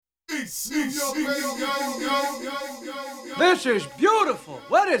This is beautiful.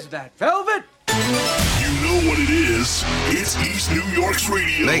 What is that, velvet? You know what it is. It's East New York's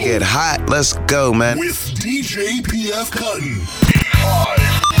radio. Make it hot. Let's go, man. With DJ PF Cuttin. 5,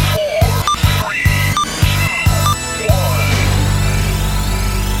 4, 3,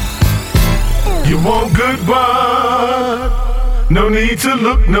 2, 1. You want good bud? No need to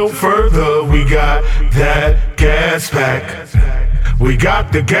look no further. We got that gas pack. We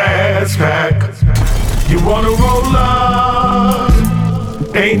got the gas pack. You wanna roll up?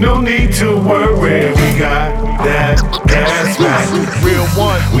 Ain't no need to worry. We got that gas pack. Real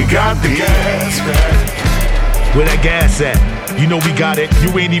one. We got the gas pack. Where that gas at? You know we got it,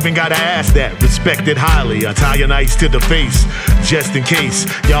 you ain't even gotta ask that. Respect it highly, Italian ice to the face. Just in case,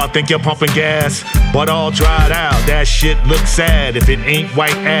 y'all think you're pumping gas, but all dried out, that shit looks sad. If it ain't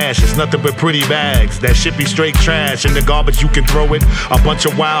white ash, it's nothing but pretty bags. That shit be straight trash, in the garbage you can throw it. A bunch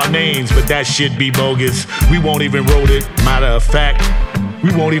of wild names, but that shit be bogus. We won't even roll it, matter of fact,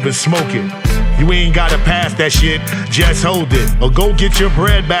 we won't even smoke it. You ain't gotta pass that shit, just hold it. Or go get your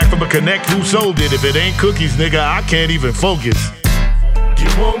bread back from a connect who sold it. If it ain't cookies, nigga, I can't even focus. You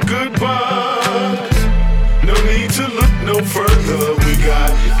want good bud? No need to look no further. We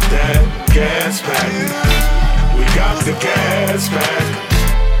got that gas pack. We got the gas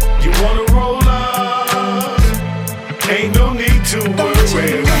pack. You wanna roll up? Ain't no need to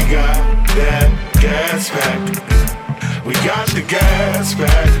worry. We got that gas pack. We got the gas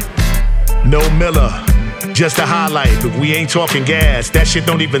pack. No Miller, just a highlight, but we ain't talking gas, that shit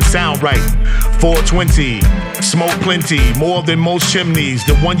don't even sound right. 420, smoke plenty, more than most chimneys,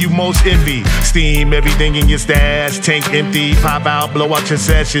 the one you most envy. Steam everything in your stash, tank empty, pop out, blow out your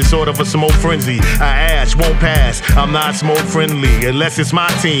sesh, it's sort of a smoke frenzy. A ash won't pass, I'm not smoke friendly, unless it's my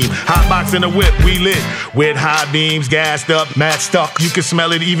team. Hot box in the whip, we lit, with high beams, gassed up, match stuck. You can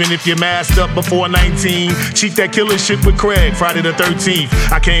smell it even if you're masked up before 19. Cheat that killer shit with Craig, Friday the 13th.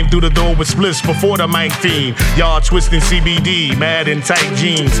 I came through the door with splits before the mic fiend. Y'all twisting CBD, mad in tight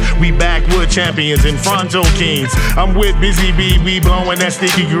jeans. We backwood champions in Fronto Kings. I'm with Busy B, we blowing that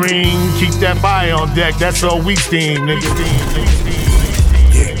sticky green. Keep that fire on deck, that's all we steam, nigga.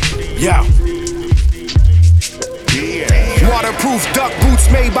 Yeah. Waterproof duck boots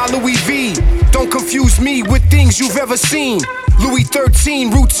made by Louis V. Don't confuse me with things you've ever seen. Louis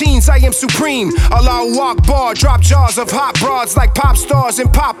 13 routines, I am supreme. Allahu Akbar, drop jars of hot broads like pop stars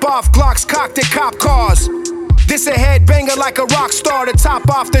and pop off Glocks cocked at cop cars. This a headbanger like a rock star. To top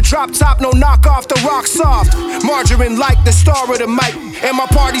off the drop top, no knock off the rock soft. Margarine like the star of the mic. And my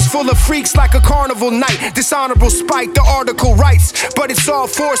party's full of freaks like a carnival night. Dishonorable spite, the article writes. But it's all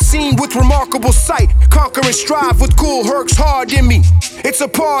foreseen with remarkable sight. Conquer and strive with cool hercs hard in me. It's a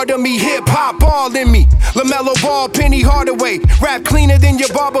part of me, hip hop all in me. LaMelo Ball, Penny Hardaway. Rap cleaner than your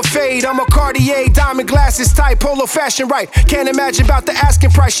barber fade. I'm a Cartier, diamond glasses type, polo fashion right. Can't imagine about the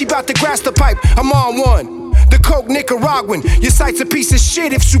asking price, she about to grasp the pipe. I'm on one. The Coke Nicaraguan. Your site's a piece of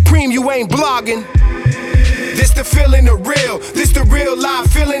shit if Supreme you ain't blogging. This the feeling of real. This the real live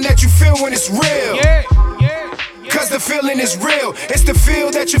feeling that you feel when it's real. Cause the feeling is real. It's the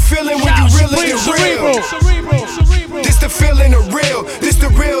feel that you're feeling when you really is real. This the feeling of real. This the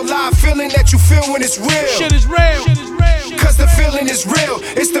real live feeling that you feel when it's real. Shit is real. Cause the feeling is real.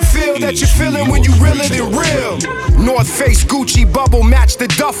 It's the feel that you're feeling when you realer than real. North Face, Gucci, bubble, match the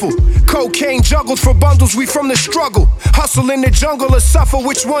duffel. Cocaine juggled for bundles, we from the struggle. Hustle in the jungle or suffer,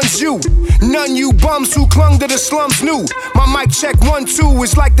 which one's you? None you bums who clung to the slums knew. My mic check 1, 2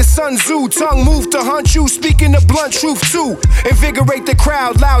 is like the Sun Tzu. Tongue move to hunt you, speaking the blunt truth too. Invigorate the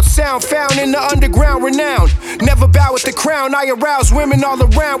crowd, loud sound found in the underground renown. Never bow at the crown, I arouse women all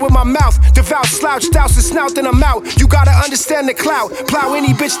around with my mouth. Devout slouch, douse the snout, then I'm out. You gotta understand the clout. Plow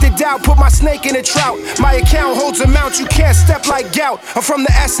any bitch to doubt, put my snake in a trout. My account holds a mount, you can't step like gout. I'm from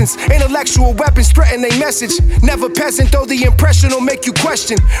the essence, intellectual weapons threaten they message. Never peasant, though the impression will make you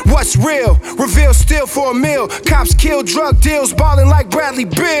question what's real. Reveal still for a meal. Cops kill drug deals, ballin' like Bradley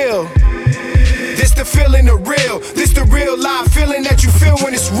Bill. This the feeling of real. This the real live feeling that you feel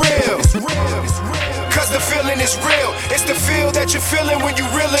when it's real. Cause the feeling is real. It's the feel that you're feeling when you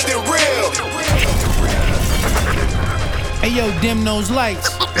realer than real. Hey yo, dim those lights.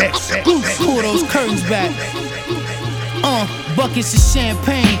 Pull those curtains back. buckets of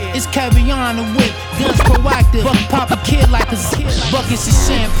champagne. It's caviar on the whip, guns proactive. Pop a kid like a zip. Buckets of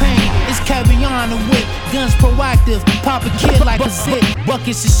champagne. It's caviar on the whip, guns proactive. Pop a kid like a zip.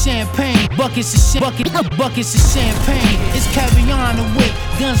 Buckets of champagne. Buckets of champagne. It's caviar on the whip,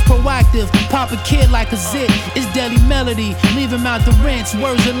 guns proactive. Pop a kid like a zip. It's Deli Melody, leave him out the rinse.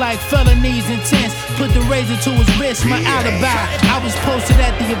 Words are like felonies intense. Put the razor to his wrist, my alibi. I was posted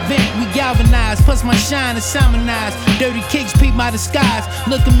at the event, we galvanized. Plus my shine is shamanized. Dirty kicks peep my disguise.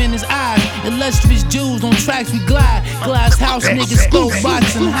 Look him in his eyes. Illustrious Jews on tracks we glide. Glass house niggas, slow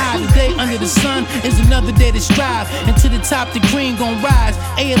box and high. The day under the sun is another day to strive. And to the top the green gon' rise.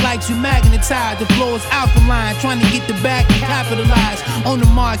 Air like you magnetized. The floor is alkaline. Trying to get the back and capitalize. On the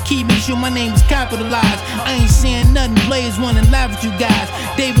marquee, make sure my name is capitalized. I ain't saying nothing, Blaze wanna laugh at you guys.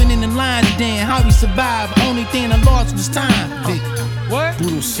 They been in the lines then, how we survive. Only thing I lost was time. What?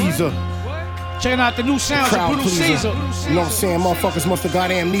 Brutal Caesar. Checking out the new sounds of Brutal Caesar. You know what I'm saying? Motherfuckers must have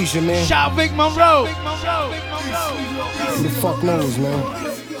got amnesia, man. Shout Vic Monroe. Who the fuck knows, man?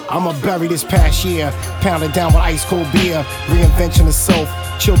 I'ma bury this past year, pound it down with ice cold beer, reinvention of self,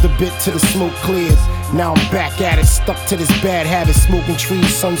 chilled a bit till the smoke clears. Now I'm back at it, stuck to this bad habit, smoking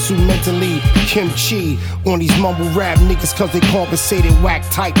trees, Sun Tzu mentally, kimchi on these mumble rap niggas cause they compensated whack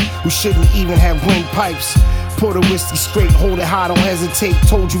type who shouldn't even have windpipes. Pour the whiskey straight, hold it high, don't hesitate.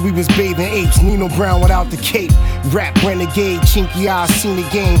 Told you we was bathing apes, Nino Brown without the cape. Rap renegade, chinky eyes, seen the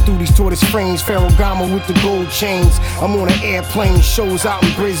game through these tortoise frames. Ferragamo with the gold chains. I'm on an airplane, shows out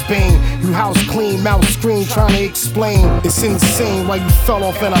in Brisbane. You house clean, mouth screen, trying to explain. It's insane why you fell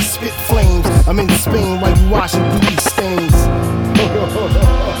off and I spit flames. I'm in Spain while you washing beauty stains. I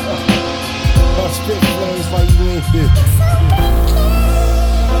spit flames while you in here.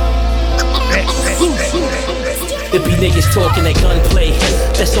 It be niggas talking that gunplay,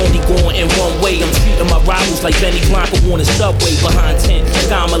 that's only going in one way. I'm treating my rivals like Benny Blanco on the subway. Behind tent,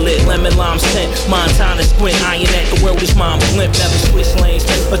 Scama lit, lemon lime scent. Montana squint, eyeing at the world is mine blimp. Never switch lanes,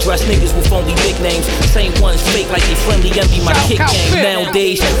 address niggas with only nicknames. Same ones fake like they friendly, envy my kick game.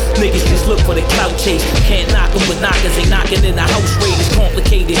 Nowadays, niggas just look for the clout chase. Can't knock them, but knockers ain't knocking in the house raid. It's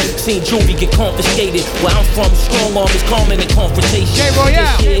complicated, seen jewelry get confiscated. Where I'm from, strong arm is calming and confrontation.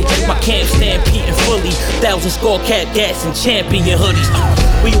 My camp stampeding fully, 1,000 score cat gas and champion hoodies.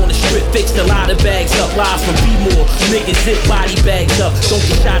 We on the strip, fixed a lot of bags up. Live from B-More, niggas zip body bags up. Don't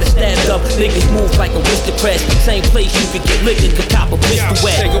get shot or stabbed up, niggas move like aristocrats. Same place you could get licked and could cop a pistol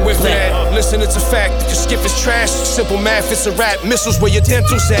at. Take it with that. Listen, it's a fact that your skip is trash. Simple math, it's a rap. Missiles where your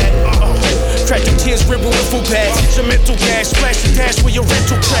dental's at. Crack your tears, ribble with full pads. Hit your mental gas, splash your dash where your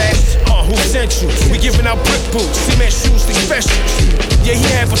rental crashed. Who sent you? We giving out brick boots, cement shoes, they special. Yeah, he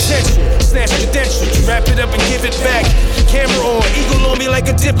had potential. Snatch credentials, wrap it up and give it back. Camera on, eagle on me like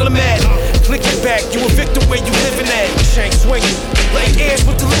a diplomat. Click it back, you a victim where you living at. Shank swinging, like airs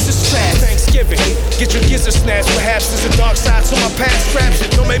with delicious traps. Thanksgiving, get your gizzard snatched. Perhaps there's a dark side to my past raps.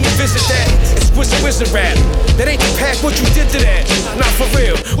 Don't make me visit that. Exquisite wizard rap. That ain't the pack, what you did to that? Not for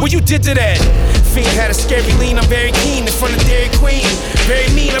real, what you did to that? Fiend had a scary lean, I'm very keen in front of Dairy Queen. Very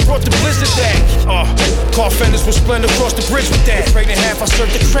mean, I brought the blizzard back. Car fenders will splendor across the bridge with that. Pregnant half, I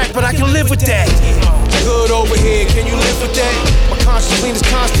served the crack, but I can live with that. Good over here, can you live with that? My conscience clean as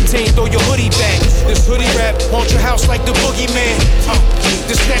Constantine, throw your hoodie back. This hoodie rap, haunt your house like the boogeyman.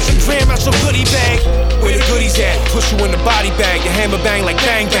 Just snatch a gram out your goodie bag. Where the goodies at? Push you in the body bag, your hammer bang like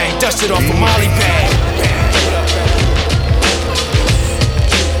bang bang. Dust it off a molly bag.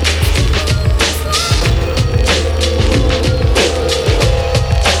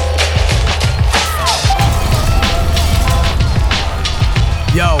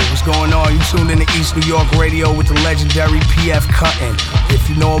 Yo, what's going on? You tuned in to East New York Radio with the legendary PF Cuttin. If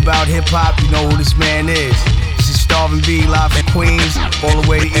you know about hip-hop, you know who this man is. This is Starvin' B, live from Queens, all the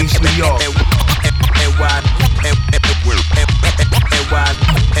way to East New York.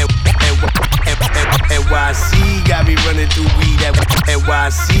 NYC got me running through weed.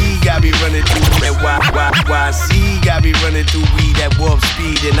 NYC got me running through NYC got me running through weed at warp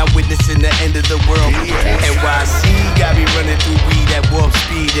speed, and I'm witnessing the end of the world. NYC got me running through weed at warp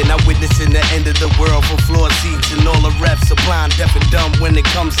speed, and I'm witnessing the end of the world for floor seats and all the reps supplying deaf and dumb when it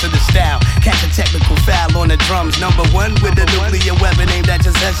comes to the style. Catch a technical foul on the drums. Number one with the nuclear weapon aimed at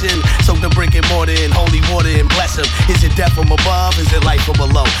your session. Soak the brick and mortar in holy water and bless him. Is it death from above? Is it light from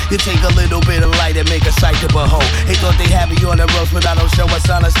below? You take a little bit of light and make a sight to behold. They thought they had me on the ropes, but I don't show us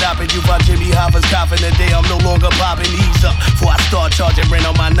sign of stopping you. By Jimmy Hoffa's coughing the day I'm no longer popping. Ease up before I start charging rent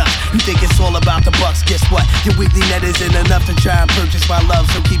on my nuts. You think it's all about the bucks? Guess what? Your weekly net isn't enough to try and purchase my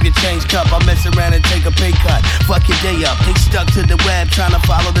love. So keep your change cup. I mess around and take a pay cut. Fuck your day up. They stuck to the web trying to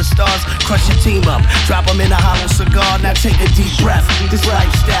follow the stars. Crush your team up. Drop them in a hollow cigar. Now take a deep breath. This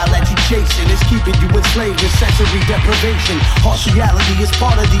lifestyle that you chasing is keeping you enslaved with sensory deprivation. Harsh reality is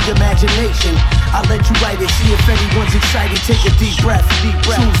part of the imagination. I let you write it, see if anyone's excited. Take a deep breath,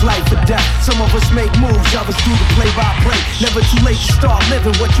 choose life or death. Some of us make moves, others do the play-by-play. Never too late to start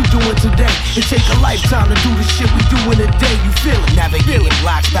living what you doing today. It take a lifetime to do the shit we do in a day. You feel it? Navigating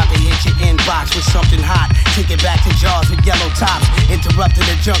blocks, about to hit your inbox with something hot. Take it back to jars with yellow tops. Interrupting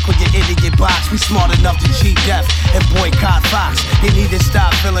the junk with your idiot box. We smart enough to cheat death and boycott Fox. They need to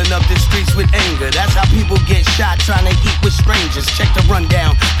stop filling up the streets with anger. That's how people get shot trying to eat with strangers. Check the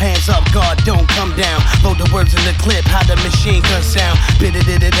rundown. Hands up, guard, don't come down. Load the words in the clip, how the machine gun sound.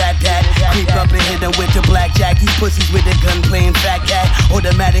 Bit-a-da-da-da-da. Creep up and hit them with the blackjack. These pussies with the gun playing fat cat.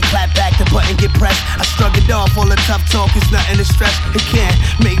 Automatic clap back, the button get pressed. I struggled off, all the tough talk is nothing to stress. It can't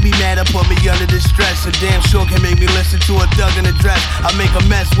make me mad or put me under the stress. So damn sure can make me listen to a Doug in a dress. I make a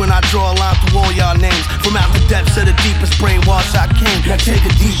mess when I draw a line through all y'all names. From out the depths of the deepest brainwash I came. Now take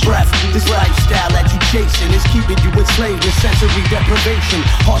a deep breath. This lifestyle that you chasing is keeping you enslaved with sensory deprivation.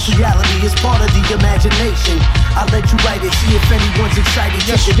 Harsh reality is part of the imagination. I let you write it, see if anyone's excited.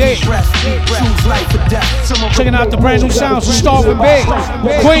 Yes, take a deep breath. Choose life or death. Checking out the brand new sounds from Starvin' Big,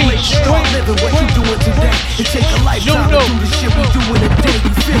 Queens. Living what you doing today. It take a lifetime to do the shit we do in a day.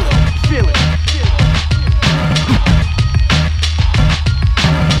 You feel it? Feel it.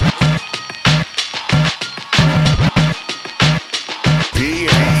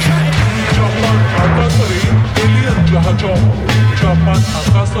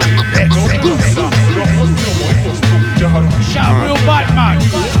 Real Batman.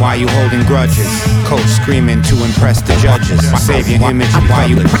 Why you holding grudges? Coach screaming to impress the judges. Save your image.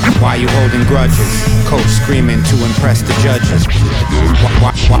 Why you holding grudges? Coach screaming to impress the judges.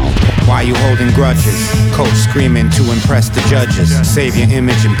 Why you holding grudges? Coach screaming to impress the judges. Save your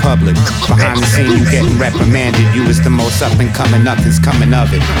image in public. Behind the scene you getting reprimanded. You is the most up and coming, nothing's coming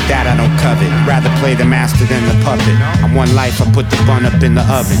of it. That I don't covet. Rather play the master than the puppet. I'm one life, I put the bun up in the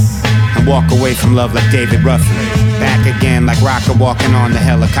oven. And walk away from love like David Ruffin. Back again like Rocker walking on the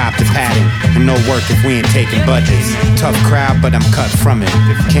helicopter padding. And no work if we ain't taking budgets. Tough crowd, but I'm cut from it.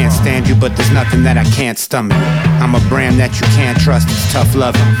 Can't stand you, but there's nothing that I can't stomach. I'm a brand that you can't trust, it's tough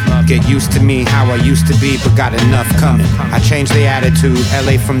loving. Get used to me how I used to be, but got enough coming. I changed the attitude,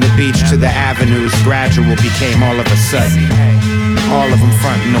 LA from the beach to the avenues. Gradual became all of a sudden. All of them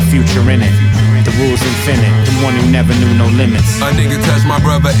frontin', no future in it. The rules infinite, the one who never knew no limits. A nigga touched my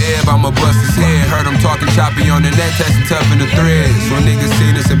brother Eb, I'ma bust his head. Heard him talking choppy on the net, testing tough in the threads. When niggas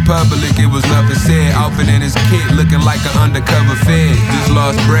seen us in public, it was nothing said. Outfit in his kit, looking like an undercover fed. Just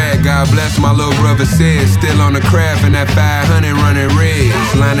lost Brad, God bless my little brother said. Still on the craft and that 500 running reds.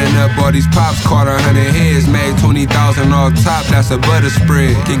 Lining up all these pops, caught 100 heads. Made 20,000 off top, that's a butter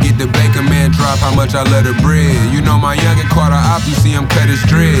spread. Can get the Baker man drop, how much I love the bread. You know my youngin' caught her op, you see him cut his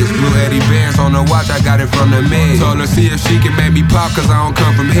dreads. Blue Eddie Bands on the watch, I got it from the med. Told her see if she can make me pop, cause I don't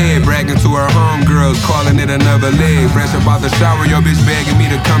come from head. Bragging to her homegirls, calling it another leg. Fresh about the shower, your bitch begging me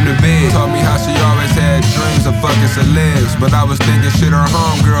to come to bed. Told me how she always had dreams of fucking celebs, but I was thinking shit her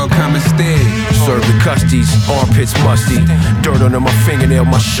homegirl come instead. Serving custies, armpits musty. Dirt under my fingernail,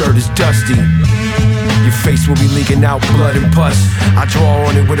 my shirt is dusty. Your face will be leaking out blood and pus. I draw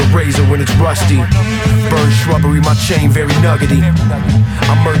on it with a razor when it's rusty. Burn shrubbery, my chain very nuggety.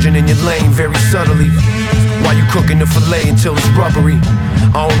 I'm merging in your lane very subtly. While you cooking the filet until it's rubbery.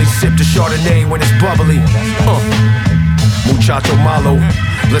 I only sip the Chardonnay when it's bubbly. Muchacho malo.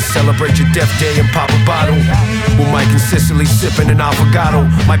 Let's celebrate your death day and pop a bottle. With Mike and Sicily sipping an avocado.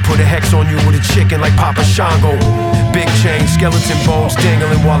 Might put a hex on you with a chicken like Papa Shango. Big chain, skeleton bones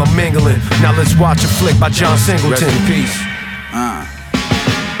dangling while I'm mingling. Now let's watch a flick by John Singleton. Rest in peace.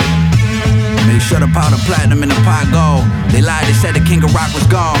 Make sure the powder platinum in the pot gold. They lied, they said the king of rock was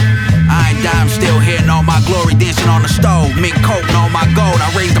gone. I ain't die, I'm still here in all my glory, dancing on the stove. Mink coat and all my gold, I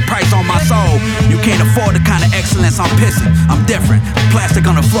raised the price on my soul. You can't afford the kind of excellence I'm pissing. I'm different, plastic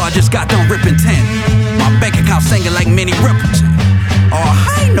on the floor, I just got done ripping 10. My bank account singing like Minnie Riperton. All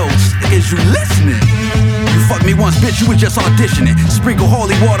high notes, is you listening? You fucked me once, bitch, you was just auditioning. Sprinkle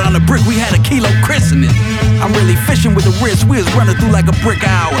holy water on the brick, we had a kilo christening. I'm really fishing with the wrist, we was running through like a brick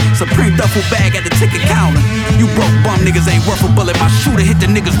hour. Supreme duffel bag at the ticket counter. You broke bum niggas ain't worth a bullet. My shooter hit the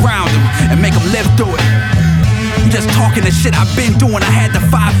niggas round them and make them live through it. You just talking the shit I've been doing. I had the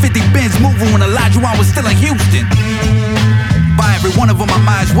 550 Benz moving when Elijah Wan was still in Houston. Buy by every one of them, I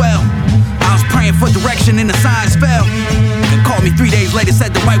might as well. I was praying for direction and the signs fell. They called me 3 days later,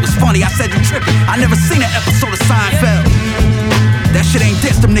 said the right was funny. I said you tripping, I never seen an episode of Seinfeld. That shit ain't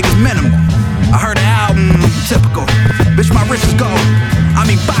diss, them niggas minimal. I heard the album, typical. Bitch, my wrist is gold. I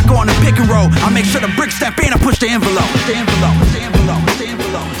mean, Baco on the pick and roll. I make sure the bricks step in, I push the envelope. The envelope, the envelope, the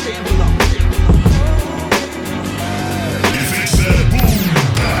envelope, the envelope. If it's that boom,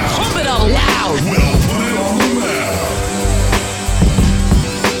 pump it up loud. We'll put it on the map.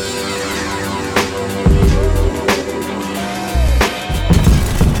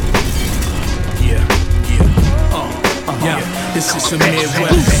 This is a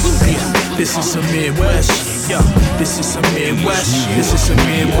Midwest. Yeah, this is a Midwest. Yeah, this is a Midwest. This is a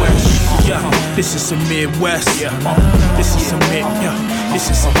Midwest. Yeah, this is a Midwest. This is a this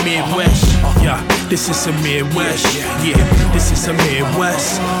is a Midwest. Yeah, this is a Midwest. Yeah, this is a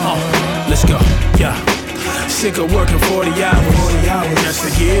Midwest. Let's go. Yeah, sick of working 40 hours just to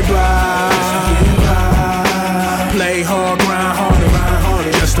get by. Play hard, grind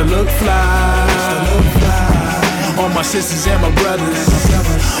harder, just to look fly. All my sisters and my brothers,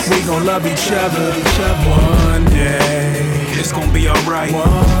 we gon' love each other. One day, it's gon' be alright.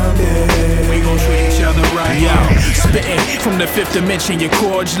 One day, we gon' treat each other right. Yeah, spitting from the fifth dimension, your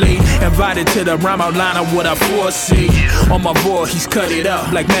cordially invited to the rhyme outline of what I foresee. On my board, he's cut it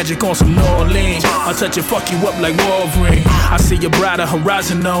up like magic on some New Orleans. I'll touch and fuck you up like Wolverine. I see a brighter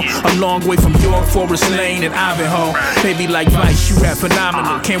horizon though, a long way from York, Forest Lane, and Ivanhoe. Baby like Vice, you rap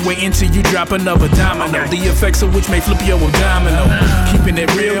phenomenal. Can't wait until you drop another domino. The effects of which may flip your domino. Keeping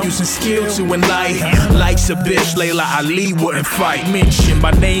it real, using skill to enlighten. Life's a bitch, Layla Ali wouldn't fight. Mention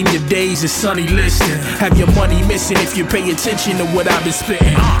my name, your days is sunny listing. Have your money missing if you pay attention to what I've been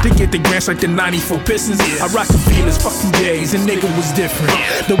spitting. To get the grants like the 94 Pistons, I rock the feelers, fuck them days, and nigga was different.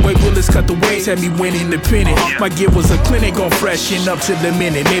 The way Willis cut the waves had me winning the pennant. My gear was a clinic on freshen up to the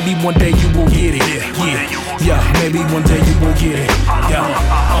minute. Maybe one day you will get it. Yeah, maybe one day you will get it. Yeah,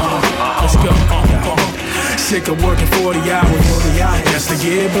 let's go. Sick of working 40 hours just to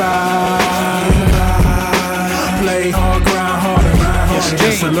get by. Play hard, grind harder,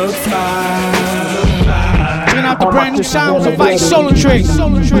 just to look fly. Bringing out the brand new sounds of Vice Solo Tricks.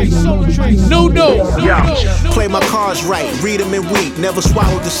 No. Play my cards right, read them and weep. Never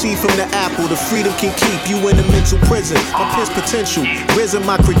swallow the seed from the apple. The freedom can keep you in a mental prison. My piss potential, risen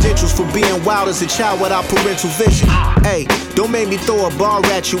my credentials for being wild as a child without parental vision. Hey, don't make me throw a bar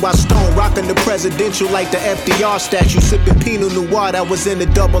at you. I stone rocking the presidential like the FDR statue. Sipping Pinot Noir that was in the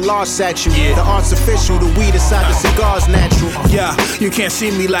double R statue. The art's official, the weed inside the cigar's natural. Yeah, you can't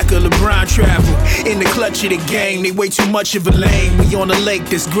see me like a LeBron travel. In the clutch of the game, they way too much of a lane. We on the lake,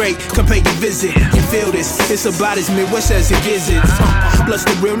 that's great, come pay your visit. You feel this, it's about as Midwest as it gets it. Plus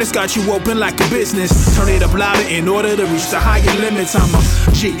the realness got you open like a business. Turn it up louder in order to reach the higher limits. I'm a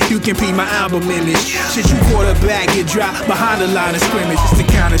G, you can be my album image. Shit you quarterback, get dropped behind the line of scrimmage. It's the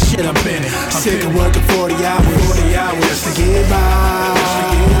kind of shit I'm in it. I'm sick of working 40 hours just to get by.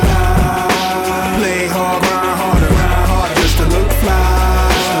 Play hard, grind harder, just to look fly.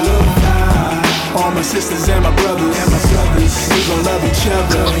 All my sisters and my brothers, we gon' love each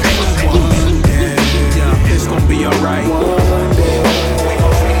other. One day, it's gon' be alright. One day, we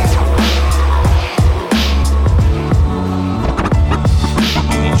gon' treat each other.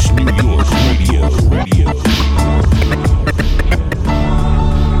 East New York Radio.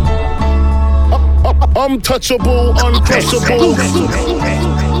 Untouchable, uncrushable.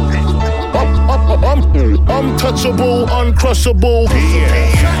 Untouchable, uncrushable.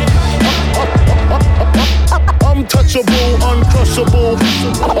 Untouchable, uncrushable.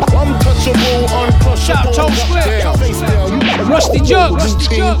 Untouchable, uncrushable. Rusty Jug.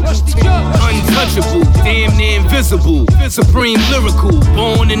 Untouchable, damn near invisible. Supreme lyrical,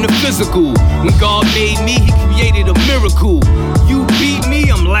 born in the physical. When God made me, he created a miracle. You beat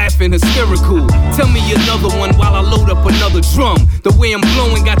me, I'm laughing hysterical. Tell me another one while I load up another drum. The way I'm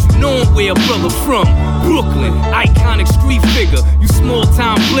blowing got you knowing where a brother from. Brooklyn, iconic street figure. You small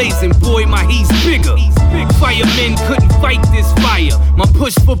time blazing, boy, my heat's bigger. Firemen couldn't fight this fire. My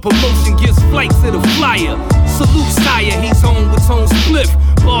push for promotion gives flight to the flyer. Salute sire, he's on with tone spliff.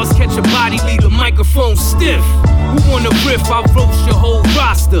 Bars catch a body, leave the microphone stiff. Who wanna riff? I roast your whole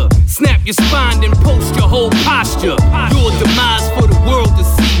roster. Snap your spine, then post your whole posture. Your demise for the world to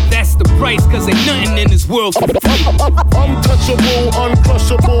see. That's the price, cause ain't nothing in this world for free. Untouchable,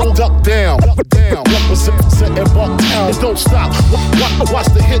 uncrushable. Duck down, represent and buck down. Don't stop, watch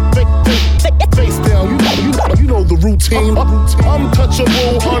the hit, face down. You know the routine.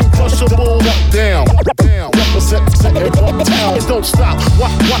 Untouchable, uncrushable. Duck down, representing Bucktown. It don't stop.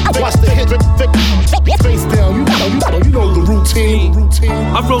 Watch the hit. Face down. You know the routine.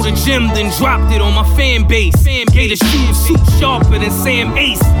 I wrote a gem, then dropped it on my fan base. Gave the shoe suit sharper than Sam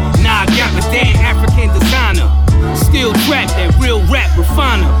Ace. Now I got my damn African designer. Still trap that real rap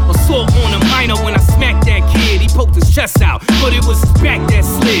refiner. Assault on a minor when I smacked that kid. He poked his chest out, but it was his back that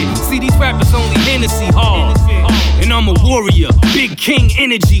slid. See, these rappers only Hennessy hard. And I'm a warrior, big king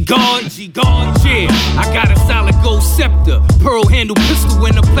energy guard. Yeah, I got a solid gold scepter, pearl handle pistol,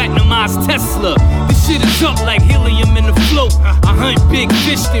 and a platinumized Tesla. This shit is up like helium in the float. I hunt big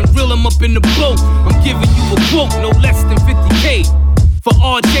fish, then reel them up in the boat. I'm giving you a quote, no less than 50K. For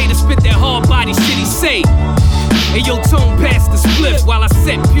RJ to spit that hard body shit he say. And yo, tone past the split while I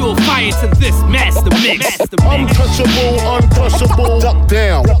set pure fire to this master mix. Untouchable, uncrushable, duck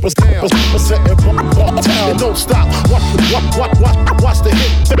down. Representing Bucktown. It don't stop. Watch the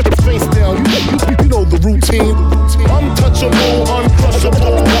hit. Face down. You know the routine. Untouchable,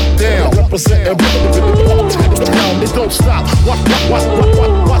 uncrushable, duck down. Representing Bucktown. It don't stop. Watch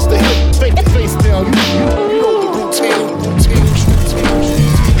the hit. Face down. You know the routine.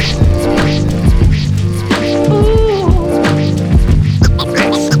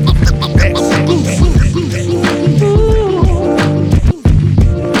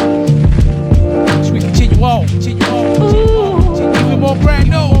 Even more brand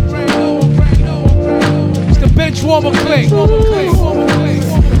new. It's the bench warmer click.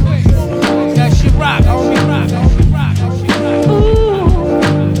 That shit rock.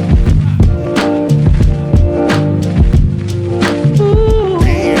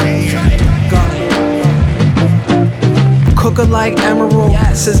 Cooker like emerald,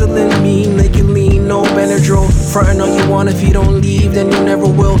 sizzling mean, make you lean, no Benadryl. Frontin' all you want, if you don't leave, then you never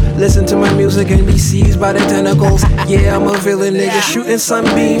will. Listen to my music and be seized by the tentacles. Yeah, I'm a villain, nigga, shooting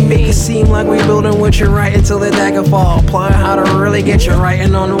sunbeam, make it seem like we building what you're right until the dagger fall. Plotting how to really get you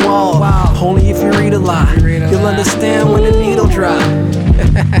writing on the wall. Only if you read a lot, you'll understand when the needle drop.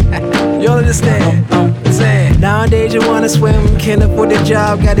 You'll understand. Nowadays you wanna swim, can't afford the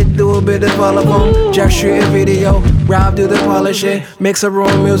job, gotta do a bit of all of them. Just shooting video, rob do the polishing, mix of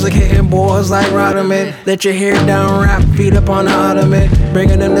room music, hitting boards like Rodderman. Let your hair down, rap, feet up on the ottoman,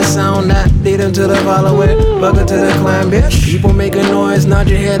 bringing them the sound that lead them to the following. Bucket to the climb, bitch. People making noise, nod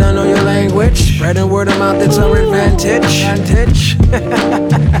your head, I know your language. Spreading word of mouth, it's our advantage.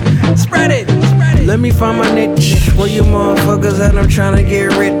 Spread it. Let me find my niche. Where you motherfuckers at? I'm tryna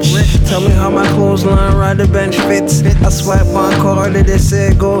get rich. Tell me how my clothesline ride the bench fits. I swipe my card and it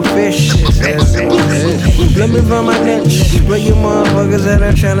said go fish. Let me find my niche. Where you motherfuckers at?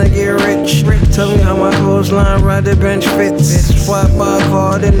 I'm tryna get rich. Tell me how my clothesline ride the bench fits. Swipe my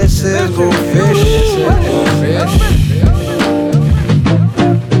card and it says go fish.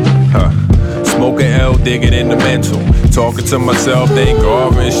 Smoking L, digging in the mental. Talking to myself, think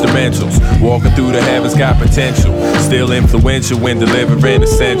all instrumentals. Walking through the heavens, got potential. Still influential when delivering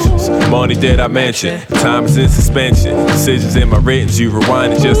essentials. Money that I mentioned, time is in suspension. Decisions in my writtens, you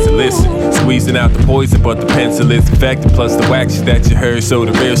rewind it just to listen. Squeezing out the poison, but the pencil is infected. Plus the wax shit that you heard, so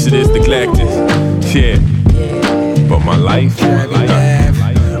the real shit is neglected. Yeah, but my life.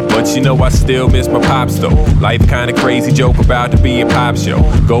 But you know I still miss my pops though. Life kinda crazy, joke about to be a pop show.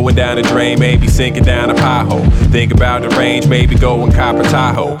 Going down a drain, maybe sinking down a pothole. Think about the range, maybe go and cop a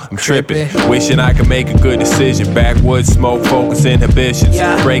Tahoe. I'm tripping, wishing I could make a good decision. Backwoods smoke, focus inhibitions,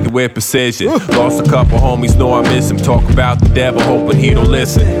 break it with precision. Lost a couple homies, know I miss him. Talk about the devil, hoping he don't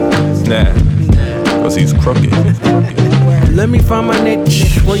listen. Nah, cause he's crooked. Let me find my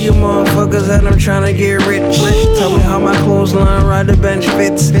niche. Where you motherfuckers at? I'm tryna get rich. Tell me how my clothesline ride the bench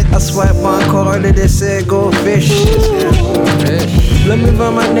fits. I swipe my card and it said go fish. Let me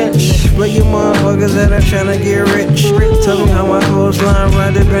find my niche. Where you motherfuckers at? I'm tryna get rich. Tell me how my clothesline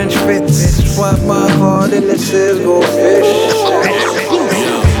ride the bench fits. Swipe my card and it says go fish.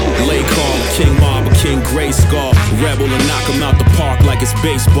 Lay call, King Marble, King Grayskull. Rebel and knock him out the park like it's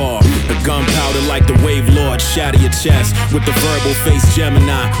baseball. The gunpowder like the wave lord, shatter your chest. With the verbal face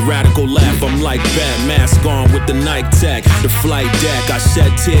Gemini, radical laugh. I'm like Bat, mask on with the Nike tech. The flight deck, I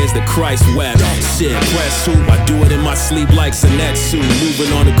shed tears that Christ wept. Shit, press hoop, I do it in my sleep like Senetsu.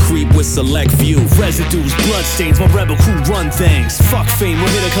 Moving on the creep with select view. Residues, bloodstains, my rebel crew run things. Fuck fame, we're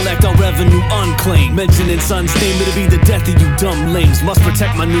here to collect our revenue unclaimed. Mentioning son's name, it'll be the death of you dumb lames. Must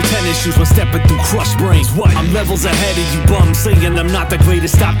protect my new tennis shoes when stepping through crushed brains. What? I'm levels ahead of you bums, saying I'm not the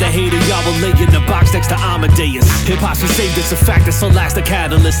greatest. Stop the hater, y'all will lay in the box next to Amadeus. Hip-hop's been saved, it's a fact, it's so last the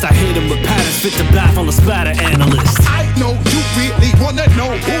catalyst. I hit him with patterns, fit the bath on the spatter analyst. I know you really wanna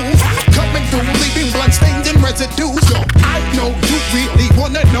know who's coming through, leaving bloodstains and residues. So I know you really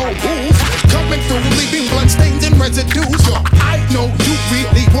wanna know who's coming through, leaving bloodstains residues. I know you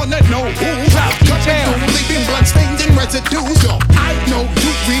really wanna know who's coming through, leaving bloodstains and residues. I know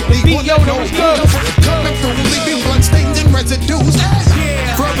you really wanna know who's coming through, leaving bloodstains and residues.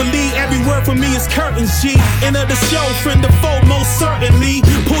 Verbally, every word for me is curtains, G. End of the show, friend of foe, most certainly.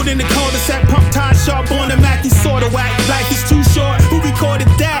 Pulled in the cul-de-sac, pump time sharp on the Mac, he sorta whack. Life is too short, who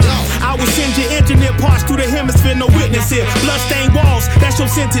recorded that? I will send your engineer parts through the hemisphere, no witness here. Bloodstained walls, that's your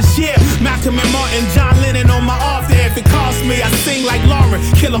sentence, yeah. Malcolm and Martin, John Lennon on my off there. If it costs me, I sing like Lauren,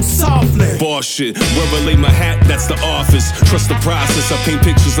 kill him softly. Boss shit, where I lay my hat, that's the office. Trust the process, I paint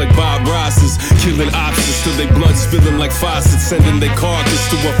pictures like Bob Ross's. Killing options till they blood spilling like faucets. Sending their carcass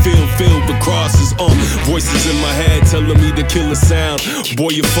to a field filled with crosses. Voices in my head telling me to kill a sound.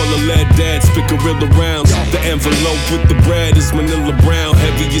 Boy, you're full of lead, dad, spit gorilla rounds. The envelope with the bread is Manila Brown.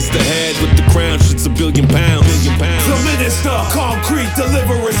 Heavy is the head with the crown, shit's $1 billion. The minister, concrete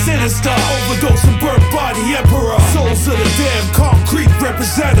deliverer, sinister. Overdose and burnt body emperor. Souls of the damn concrete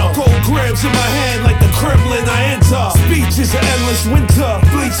representer. Gold grams in my hand like the Kremlin I enter. Speeches of endless winter.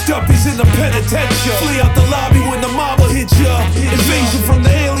 Bleached uppies in the penitentiary. Flee out the lobby when the mama hit ya. Invasion from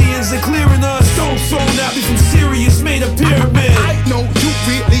the aliens, they're clearing us. Stone thrown at me from Sirius, made a pyramid. I know you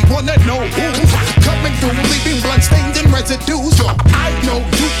really wanna know who's coming through, leaving bloodstains and residues. I know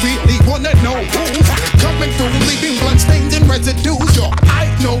you really wanna know who's coming through, leaving bloodstains and residues. I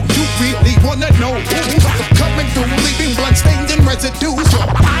know you really wanna know who's coming through, leaving bloodstains and residues.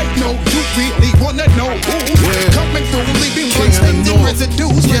 I know you really wanna know who's coming through, leaving bloodstains and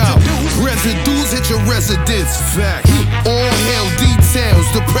residues. Residues hit your residence. Facts. All hail details,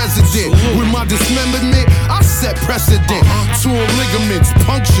 the president. With my dismemberment, I set precedent. Torn ligaments,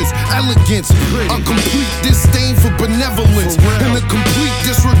 punctures, elegance. A complete disdain for benevolence. And a complete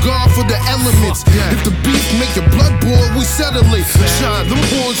disregard for the elements. If the beef make your blood boil, we settle it. Shine, them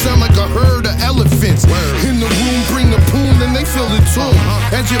horns sound like a herd of elephants. In the room, bring the poon and they feel the tune.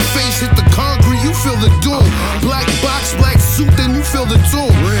 As your face hit the concrete, you feel the doom. Black box, black suit, then you feel the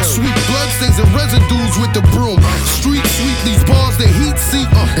tune. Sweet bloodstains and residues with the broom. Street sweep these bars, the heat seek.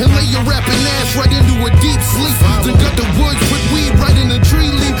 And lay your rapping ass right into a deep sleep. Then got the woods, put weed right in the tree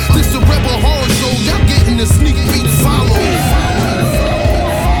leaf. This a rebel horror show, y'all getting the sneak peek. Follow.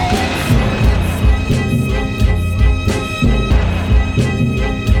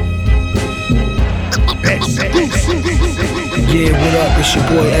 Yeah, what up? It's your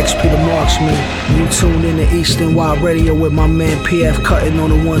boy XP the Marksman. You tuned in to EastNYRadio with my man PF cutting on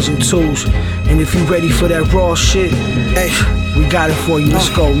the ones and twos. And if you ready for that raw shit, hey, we got it for you. Let's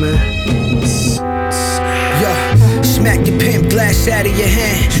go, man. Yeah, smack your pimp glass out of your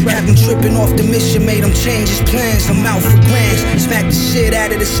hand. Have him tripping off the mission, made him change his plans. I'm out for grands, smack the shit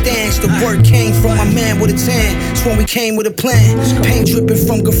out of the stands. The word came from my man with a tan. It's when we came with a plan. Paint dripping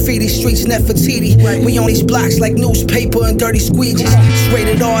from graffiti, streets Nefertiti. We on these blocks like newspaper and dirty squeegees. It's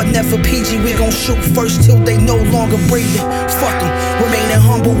rated R, never PG. We gon' shoot first till they no longer breathing. Fuck them, remaining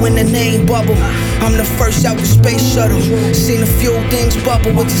humble when the name bubble. I'm the first out the space shuttle. Seen a few things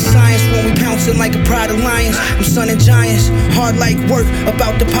bubble with the science when we pouncing like a pride of lions. I'm sunning giants, hard like work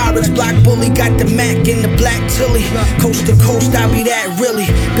about the pirates. Block bully, got the Mac in the black Tilly. Coast to coast, I be that really.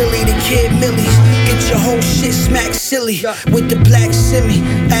 Billy the Kid Millies, get your whole shit smack silly with the black semi.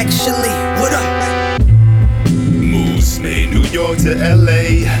 Actually, what up? Moves made New York to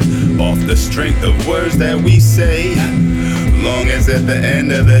LA off the strength of words that we say. Long as at the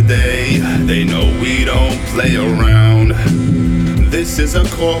end of the day they know we don't play around. This is a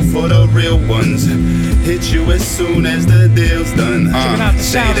call for the real ones. Hit you as soon as the deal's done.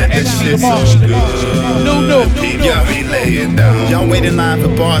 Say that this shit's so good. People be laying down. Y'all wait in line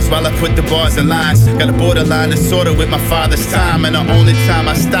for bars while I put the bars in lines. Got a borderline disorder with my father's time, and the only time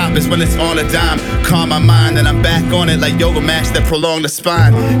I stop is when it's on a dime. Calm my mind and I'm back on it like yoga mats that prolong the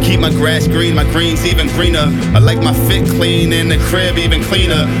spine. Keep my grass green, my greens even greener. I like my fit clean and the crib even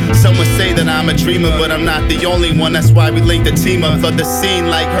cleaner. Some would say that I'm a dreamer, but I'm not the only one. That's why we link the team up. Flood the scene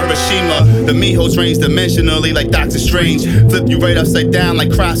like Hiroshima. The Mihos range dimensionally like Doctor Strange. Flip you right upside down like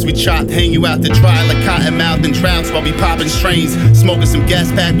crops we chopped. Hang you out to dry like cotton mouth and trounced while we popping strains. Smoking some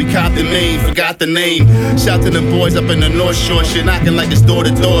gas pack we copped in Maine. Forgot the name. Shout to them boys up in the North Shore. Shit knocking like it's door to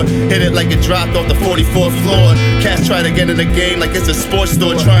door. Hit it like it dropped off the 44th floor. Cats try to get in the game like it's a sports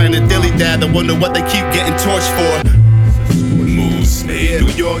store. Trying to dilly dab. I wonder what they keep getting torched for. Moves made New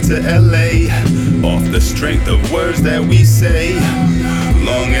York to LA off the strength of words that we say.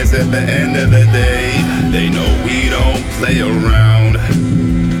 Long as at the end of the day they know we don't play around.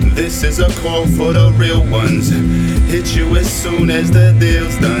 This is a call for the real ones. Hit you as soon as the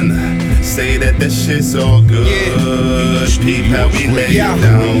deal's done. say that the shit's all good. Peep how we lay it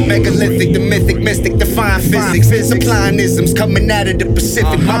down. Megalithic, the mythic, mystic, define physics. Supplying isms coming out of the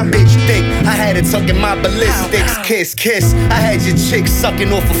Pacific. My bitch thick, I had it tucking my ballistics. Kiss, kiss, I had your chick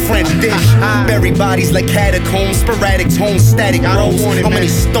sucking off a French dish. Bury bodies like catacombs, sporadic tones, static rows. How many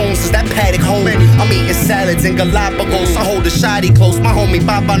stones is that paddock hold? I'm eating salads in Galapagos. I hold the shoddy close, my homie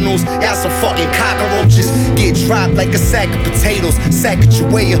Papa knows. Y'all some fucking cockroaches. Get dropped like a sack of potatoes.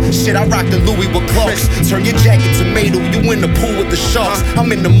 Sacagawea, shit, I rock the Louis with Clarks. Turn your jacket tomato, you in the pool with the sharks.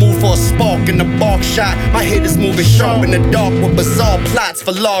 I'm in the mood for a spark in the bark shot. My head is moving sharp in the dark with bizarre plots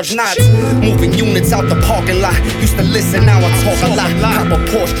for large knots. Moving units out the parking lot. Used to listen, now I talk a lot. Pop a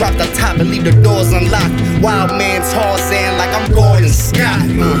Porsche, drop the top and leave the doors unlocked. Wild man Tarzan like I'm Gordon Scott.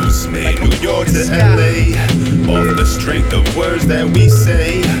 Moves made New York to LA off the strength of words that we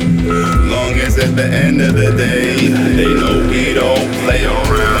say. Long as at the end of the day, they know we don't play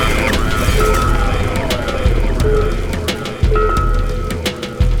around.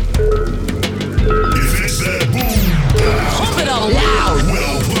 If it's that boom, Pump it all loud.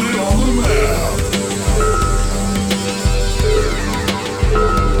 well, put it on the map.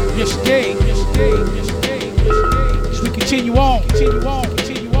 Yes, day. Yes, day. Yes, day. Yes, day. As we continue on, continue on,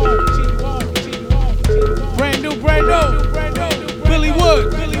 continue on, continue on, continue on, continue on. Brand new, brand new, brand new. Billy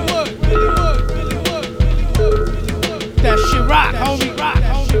Wood, Billy Wood, Billy Wood, Billy Wood, Billy Wood, Billy Wood. That shit rock, homie, rock,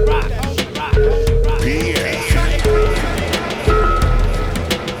 homie, rock, homie, rock, homie, rock.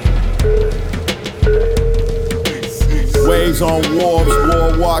 Waves on wharves,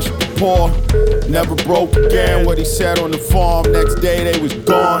 war washed the poor. Never broke again what he said on the farm. Next day they was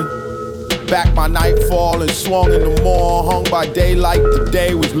gone. Back by nightfall and swung in the morn. Hung by daylight, the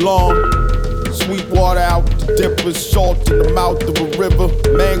day was long. Sweet water out the dippers, salt in the mouth of a river.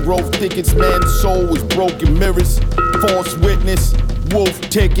 Mangrove thickets, man's soul was broken mirrors. False witness, wolf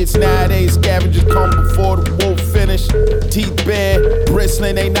tickets. Nowadays scavengers come before the wolf finish. Teeth bare,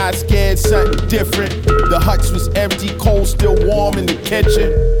 bristling, they not scared, something different. The huts was empty, cold still warm in the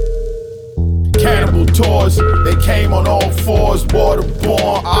kitchen. Cannibal tours, they came on all fours.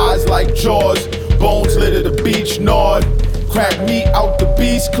 Waterborne, eyes like jaws. Bones litter the beach, gnawed. Crack meat out the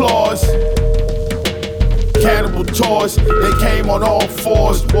beast claws. Cannibal tours, they came on all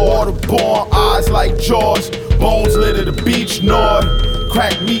fours. Waterborne, eyes like jaws. Bones litter the beach, gnawed.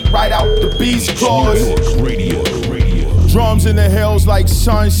 Crack meat right out the beast claws. Radio. Drums in the hills like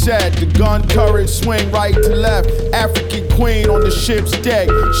sunset. The gun turret swing right to left. African queen on the ship's deck.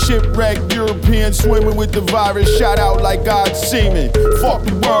 Shipwrecked European swimming with the virus. Shot out like God's semen. Fuck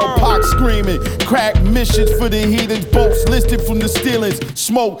the world, Pac screaming. Crack missions for the heathens. Boats listed from the stealings.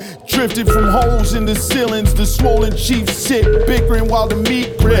 Smoke drifted from holes in the ceilings. The swollen chiefs sit bickering while the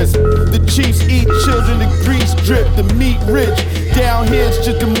meat crisp. The chiefs eat children, the grease drip. The meat rich. Down here it's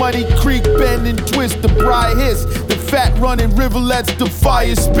just a muddy creek. Bend and twist, the bride hiss. The fat running rivulets, the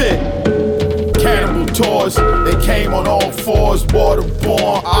fire spit. Cannibal tours, they came on all fours.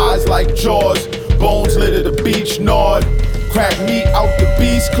 Waterborne, eyes like jaws. Bones litter the beach, gnawed. Crack meat out the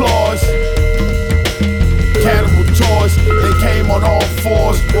beast claws. Cannibal tours, they came on all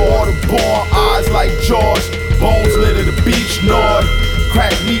fours. Waterborne, eyes like jaws. Bones litter the beach, gnawed.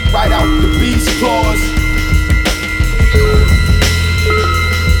 Crack meat right out the beast claws.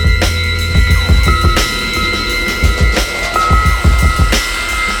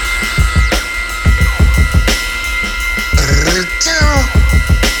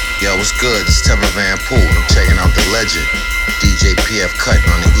 Yo, what's good? It's Tevin Van Poole. I'm checking out the legend, DJ PF Cut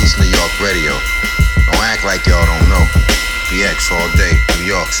on the East New York Radio. Don't act like y'all don't know. PX all day, New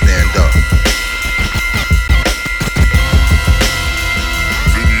York, stand up.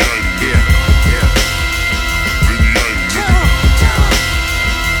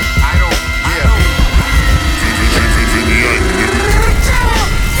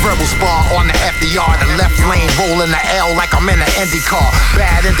 Rebel spar on the FDR, the left lane rolling the L like I'm in an Indy car.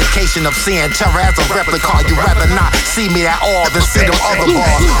 Bad indication of seeing terror as a replica. You rather not see me at all than see them other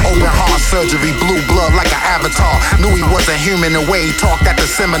bars. Open heart surgery, blue blood like an avatar. Knew he wasn't human the way he talked at the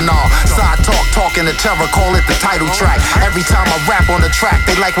seminar. Side talk, talking to terror, call it the title track. Every time I rap on the track,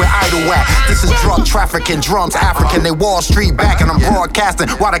 they like where idle at. This is drug trafficking, drums African. They Wall Street backing them, broadcasting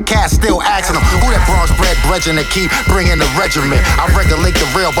while the cat still asking them who that bronze bread brethren that keep bringing the regiment. I regulate the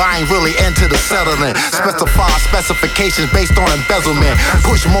real, but I ain't really into the settling. Specify specifications based on embezzlement.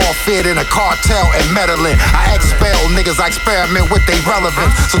 Push more fear than a cartel and meddling. I expel niggas, I experiment with their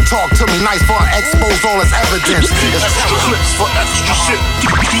relevance. So talk to me nice before I expose all its evidence. It's extra clips for extra shit.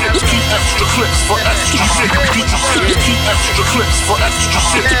 Keep extra clips for extra shit. Keep extra clips for extra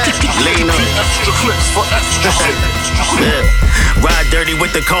shit. Lean on extra clips for extra shit. Yeah. Ride dirty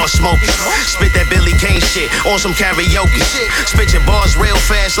with the car smoking. Spit that Billy Kane shit on some karaoke. Spit your bars real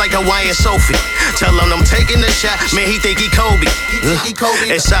fast like Hawaiian Sophie. Tell him I'm taking the shot, man, he think he Kobe.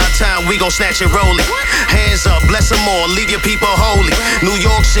 It's our time, we gon' snatch it rolling. Hands up, bless them all, leave your people holy. New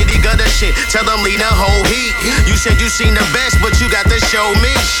York City got the shit, tell them lead the whole heat. You said you seen the best, but you got to show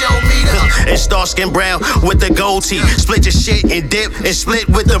me. It's dark skin brown with the gold tee. Split your shit and dip and split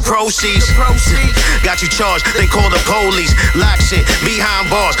with the proceeds. Got you charged, they call the police. Lock shit, behind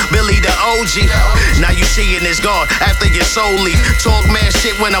bars, Billy the OG. Now you seeing this guard after your soul leave. Talk man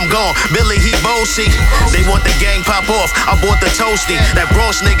shit when I'm gone, Billy he bossy. They want the gang pop off, I bought the toasty. That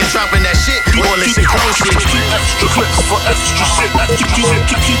Bronx nigga dropping that shit, boy listen closely. Keep extra clips for extra shit.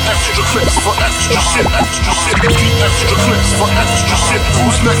 Keep extra clips for extra shit. Keep extra clips for extra shit.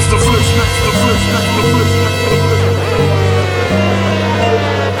 Who's next to flip? Next to flip? Next to flip?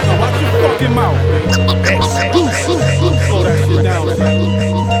 Now watch your fucking mouth. Slow that shit down. Watch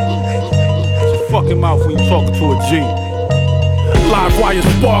your fucking mouth when you talking to a G. Live wire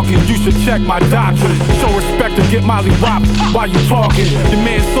sparking, you should check my doctrine. Show respect and get Molly Wop while you talking. Your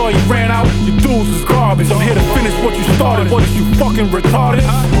man saw you ran out, your dudes is garbage. I'm here to finish what you started. What is you fucking retarded?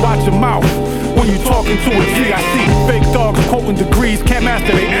 Watch your mouth when you talking to a G. I see fake dogs quoting degrees, can't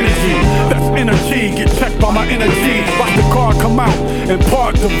master their energy. That's energy, get checked by my energy. Watch the car come out and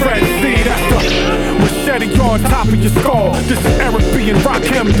part the Red Sea. That's the machete on top of your skull. This is Eric B and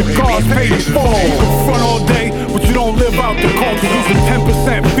Rakim, the guards paid in full. You can front all day, but you don't live out the culture. Using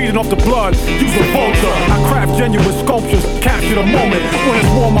 10%, feeding off the blood, use a vulture. I craft genuine sculptures, capture the moment. When it's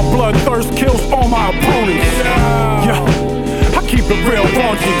war, my blood thirst kills all my opponents. Yeah. I keep it real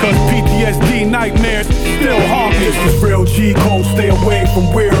raunchy, cause PTSD nightmares still haunt me. This is real G code, stay away from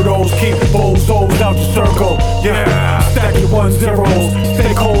weirdos. Keep bozos out your circle, yeah. Stack your 1 zeros,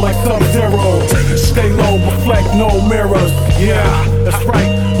 stay cold like Sub-Zero. Stay low, reflect no mirrors, yeah. That's right,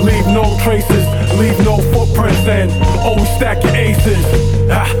 leave no traces, leave no footprints, and always stack your aces.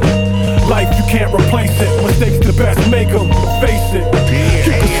 Life, you can't replace it. Mistakes the best, make them, face it.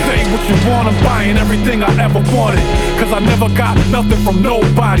 You can say what you want, I'm buying everything I ever wanted. Cause I never got nothing from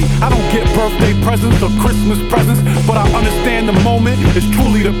nobody. I don't get birthday presents or Christmas presents, but I understand the moment is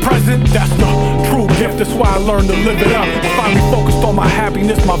truly the present. That's the true gift, that's why I learned to live it up. I finally focused on my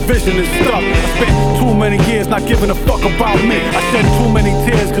happiness, my vision is stuck. I spent too many years not giving a fuck about me. I shed too many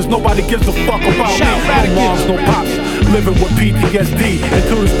tears cause nobody gives a fuck about me. No moms, no pops, living with PTSD.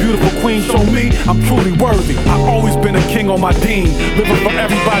 Until this beautiful queen show me I'm truly worthy. I've always been a king on my dean, living for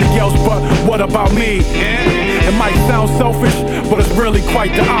everybody else, but what about me? It might sound selfish, but it's really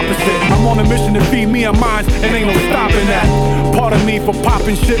quite the opposite. I'm on a mission to feed me and mine, and ain't no stopping that. Part of me for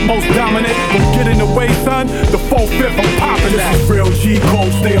popping shit most dominant, but get in the way, son, the 4/5 I'm popping that. This is real G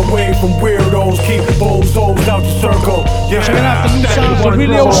code, stay away from weirdos, keep bozos out your circle. Yeah, check out the new sounds of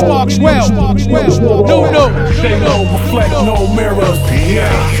Radio Sparks well. No. Stay low, reflect no mirrors.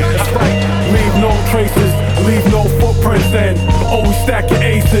 Yeah, that's right. Leave no traces, leave no footprints, and always stack your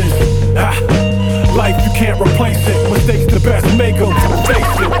aces. Life, you can't replace it. Mistakes the best, make them,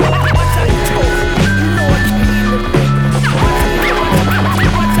 face it.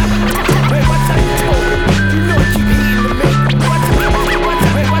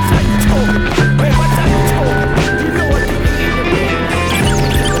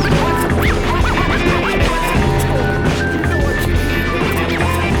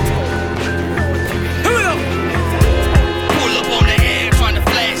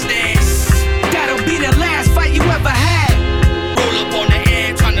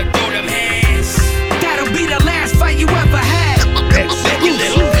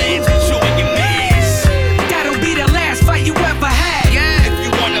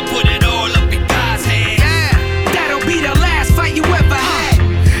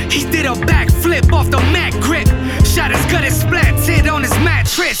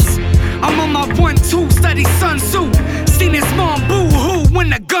 I'm on my 1-2, study Sun Tzu. Seen his mom boo-hoo when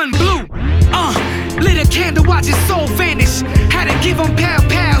the gun blew. Lit a candle, watch his soul vanish. Had to give him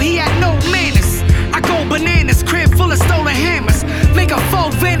pow-pow, he had no manners. I go bananas, crib full of stolen hammers. Make a full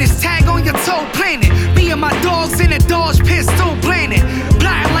vanish, tag on your toe planet. Me and my dogs in a Dodge pistol planet.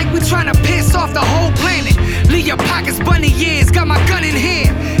 Plotting like we tryna piss off the whole planet. Leave your pockets bunny ears, got my gun in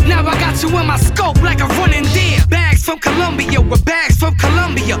here. Now I got you in my scope like a running deer. Bags from Colombia with bags from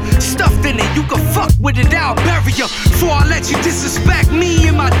Colombia. area. Stuffed in it, you can fuck with it, I'll bury ya. Before I let you disrespect me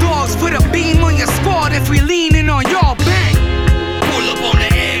and my dogs, put a beam on your squad if we leaning on y'all bang. Pull up on the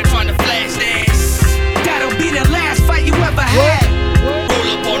air trying to flash dance. That'll be the last fight you ever had. Roll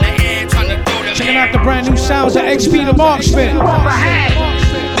up on the air trying to throw them. Checking out the brand new sounds of XP the Marksman.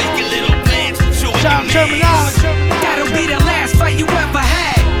 Shout terminology. That'll be the last fight you ever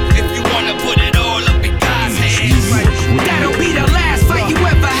had. If you wanna put it all up in God's hands. That'll be the last fight you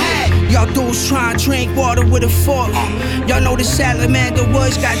ever had. Y'all dudes try to drink water with a fork. Y'all know the salamander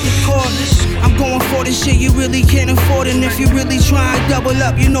woods got the cordless. I'm going for this shit, you really can't afford it. And if you really try and double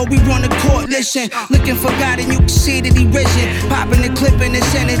up, you know we run the court. Listen, looking for God and you can see that he risen. Popping the clip and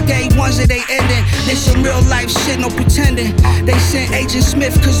it's in the day ones that they ending. This some real life shit, no pretending. They sent Agent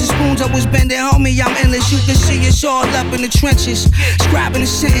Smith cause the spoons I was bending. Homie, I'm endless, you can see it's all up in the trenches. Scribing a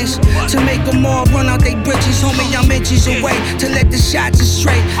sentence to make them all run out they bridges. Homie, I'm inches away to let the shots are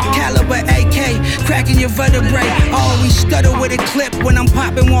straight. Caliber AK, cracking your vertebrae. I always stutter with a clip when I'm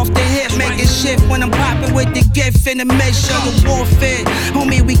popping off the hip. Making shift when I'm popping with the gift in the measure of warfare.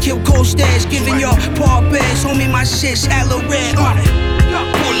 Homie, we kill cold stairs, giving y'all paw bears. Homie, my shit's hella red.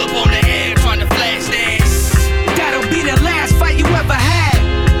 Pull up on the air trying to flash dance. That'll be the last fight you ever had.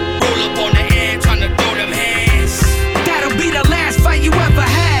 Roll up on the air trying to throw them hands. That'll be the last fight you ever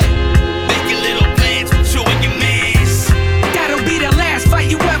had. Making little plans with you and your mans. That'll be the last fight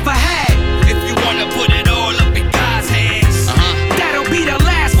you ever had. If you wanna put it all up in God's hands. That'll be the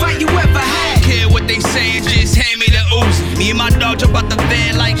last fight you ever had. Care what they saying, just hand me the Uzi. Me and my dog jump out the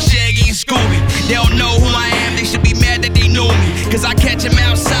van like Shaggy and Scooby. They don't know who I am, they should be mad that they knew me. Cause I catch them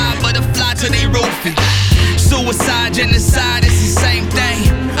outside, but I fly to they roofie. Suicide, genocide, it's the same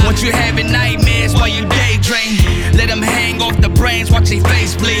thing. Once you having nightmares while you daydream, let them hang off the brains, watch their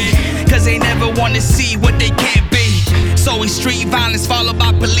face bleed. Cause they never wanna see what they can't be. So we street violence followed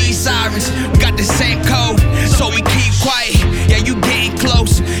by police sirens. We got the same code, so we keep quiet. Yeah, you getting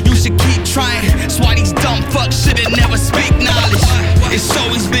close, you should keep trying. That's why these dumb fucks should've never speak knowledge. It's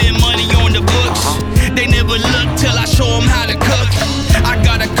always been money on the books. They never look till I show them how to cook. I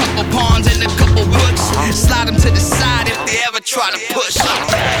got a couple pawns and a couple books. Slide them to the side if they ever try to push.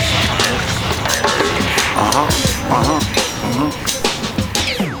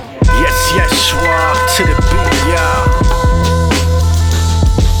 Yes, yes, schwa to the beat, yeah.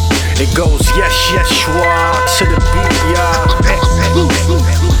 It goes yes, yes, schwa to the beat, yeah.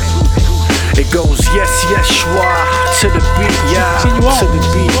 It goes yes, yes, schwa to the beat, yeah. To the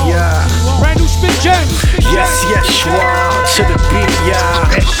beat, yeah. Brand new spit jam. Yes, yes, schwa to the beat, yeah.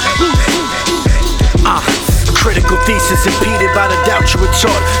 Critical thesis impeded by the doubt you were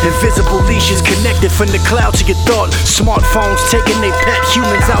taught. Invisible leashes connected from the cloud to your thought. Smartphones taking their pet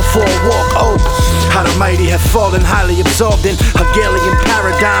humans out for a walk. Oh, how the mighty have fallen, highly absorbed in Hegelian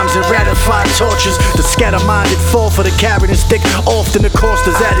paradigms and ratified tortures. The scatter-minded fall for the carrot and stick. Often the cost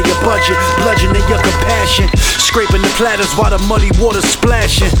is out of your budget, bludgeoning your compassion. Scraping the platters while the muddy water's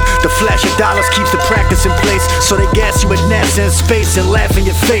splashing. The flash of dollars keeps the practice in place, so they gas you at NASA in space and laugh in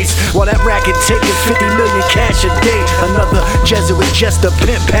your face while that racket taking 50 million cash a day. Another Jesuit jester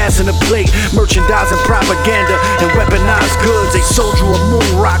pimp passing the plate. Merchandising propaganda and weaponized goods. They sold you a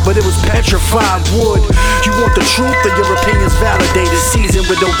moon rock, but it was petrified wood. You want the truth or your opinions validated? Seasoned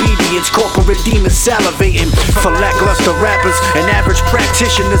with obedience, corporate demons salivating. For lackluster rappers and average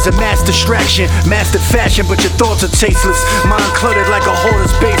practitioners, a mass distraction. Mastered fashion, but your thoughts are tasteless. Mind cluttered like a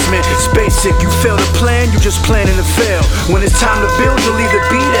hoarder's basement. It's basic, you fail to plan, you just planning to fail. When it's time to build, you'll either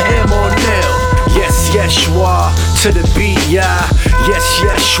be the hammer or nail. Yes, yes, schwa to the beat, yeah. Yes,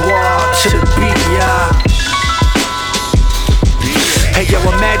 yes, schwa to the beat, yeah. Hey yo,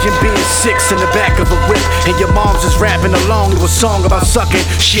 imagine being 6 in the back of a whip and your mom's just rapping along to a song about sucking.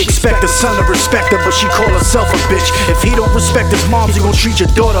 She expect her son to respect her, but she call herself a bitch. If he don't respect his mom, he gon' treat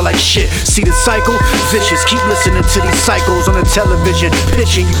your daughter like shit. See the cycle? Vicious. Keep listening to these cycles on the television,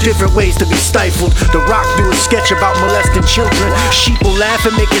 pitching you different ways to be stifled. The Rock do a sketch about molesting children. Sheep will laugh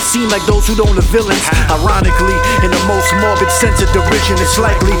and make it seem like those who don't are villains. Ironically, in the most morbid sense of derision, it's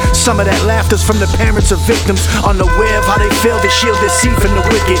likely some of that laughter's from the parents of victims, unaware of how they failed to shield their seed from the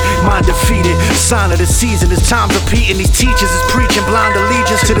wicked. Mind defeated, sign of the season. It's time repeating. These teachers is preaching blind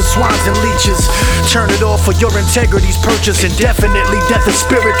allegiance to the swines and leeches. Turn it off for your integrity's purchase. Indefinitely death of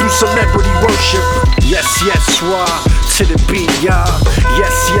spirit through celebrity worship. Yes, yes, schwa to the beat, yeah.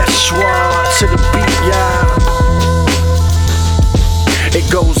 Yes, yes, schwa to the beat, yeah. It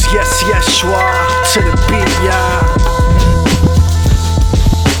goes yes, yes, schwa to the beat, yeah.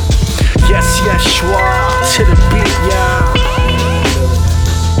 Yes, yes, schwa to the beat, yeah.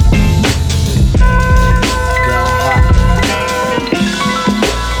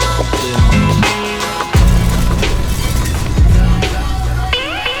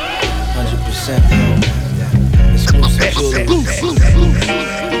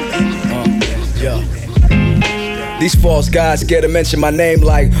 These false guys get to mention my name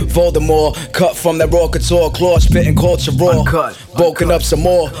like Voldemort. Cut from that raw couture, claw spitting culture raw. Bulking up some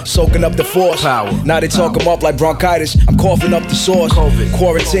more, soaking up the force. Now they talk them up like bronchitis. I'm coughing up the source.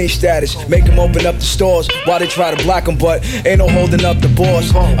 Quarantine status, make them open up the stores while they try to block them, but ain't no holding up the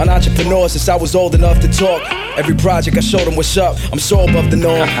boss. An entrepreneur since I was old enough to talk. Every project I showed them what's up, I'm so above the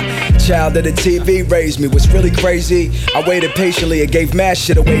norm. Child of the TV raised me, what's really crazy, I waited patiently and gave mad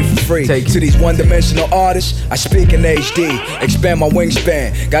shit away for free. To these one-dimensional artists, I speak in HD. Expand my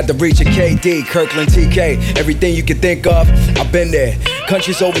wingspan, got the reach of KD, Kirkland TK. Everything you can think of, I've been there.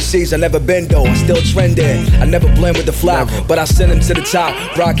 Countries overseas, I never been though, I still trend there. I never blend with the flock, but I send them to the top.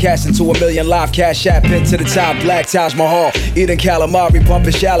 Broadcasting to 1 million live, cash app, pin to the top. Black Taj Mahal, eating calamari,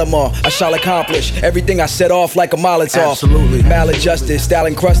 pumping Shalimar. I shall accomplish everything I set off like a Molotov. Absolutely. Maladjusted, style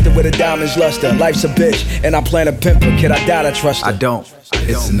encrusted with a diamond's luster. Life's a bitch, and I plan to pimp her. Kid, I doubt I trust her. I don't.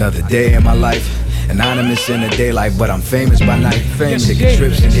 It's another day in my life. Anonymous in the daylight, but I'm famous by night. Famous, taking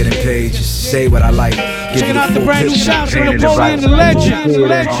trips and getting paid just to say what I like. Checking out the brand new sounds from Napoleon the Legend.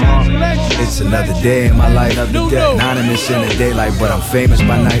 It's another day in my life. Anonymous in the daylight, but I'm famous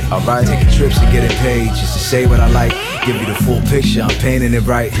by night. Alright, taking trips and getting paid just to say what I like. Give you the full picture, I'm painting it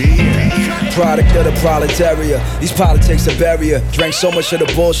right. Product of the proletariat, these politics are barrier. Drank so much of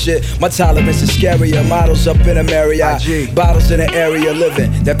the bullshit, my tolerance is scarier. Models up in a Marriott, bottles in the area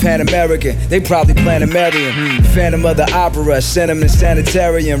living. That Pan-American, they probably plan to marry him. Phantom of the Opera, send him to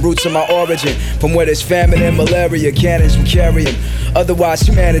sanitarium. Roots of my origin, from where there's famine and malaria. Cannons will carry him, otherwise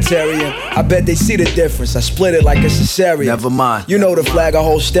humanitarian. I bet they see the difference, I split it like a cesarean. Never mind. You know the flag I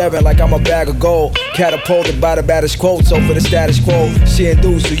hold staring like I'm a bag of gold. Catapulted by the baddest quotes over the status quo. Seeing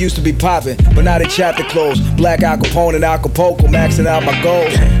dudes who used to be popping, but now they chapter closed. Black Al Capone and Acapulco, maxing out my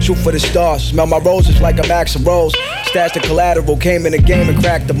goals. Shoot for the stars, smell my roses like a Max and Rose. Stashed the collateral, came in the game and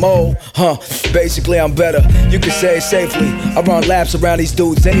cracked the mold. Basically I'm better, you can say it safely. I run laps around these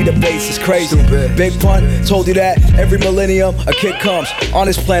dudes, any debates is crazy. Big pun, told you that every millennium a kid comes on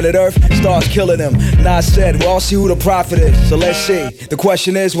this planet Earth, starts killing them. Nas said, we'll all see who the prophet is, so let's see. The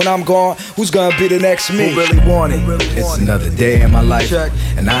question is, when I'm gone, who's gonna be the next me? Who really want it? It's another day in my life.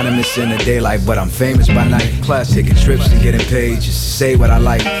 Anonymous in the daylight, but I'm famous by night. Class taking trips and getting paid just to say what I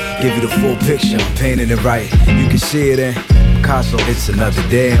like. Give you the full picture, I'm painting it right. You can see it in Picasso. It's another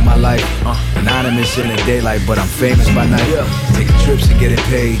day in my life. Anonymous in the daylight, but I'm famous by night. Taking trips and getting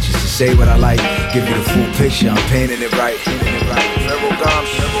paid just to say what I like. Give you the full picture, I'm painting it right.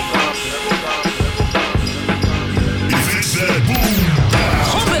 If it's that boom,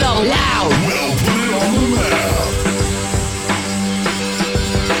 pump it up loud. Well, put it on the map.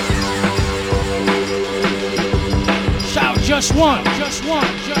 Shout just one, just one,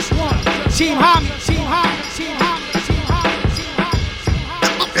 just one. Team Hobby, Team Hobby, Team Hobby, Team Hobby, Team Hobby.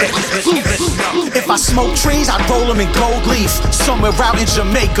 If I smoke trees, I'd roll them in gold leaf. Somewhere out in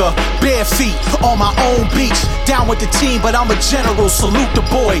Jamaica, bare feet, on my own beach. Down with the team, but I'm a general, salute the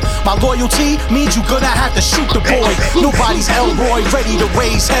boy. My loyalty means you gonna have to shoot the boy. Nobody's Elroy, ready to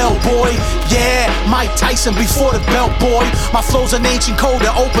raise hell, boy. Yeah, Mike Tyson before the belt, boy. My flow's an ancient code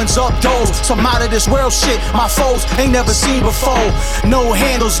that opens up doors. Some out of this world shit my foes ain't never seen before. No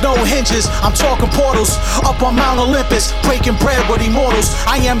handles, no hinges, I'm talking portals. Up on Mount Olympus, breaking bread with immortals.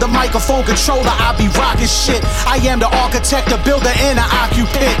 I am the microphone controller, I be rocking shit. I am the architect, the builder, and the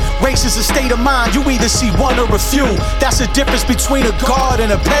occupant. Race is a state of mind, you either see one or a few. That's the difference between a god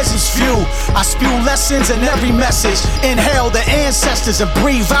and a peasant's view. I spew lessons in every message. Inhale the ancestors and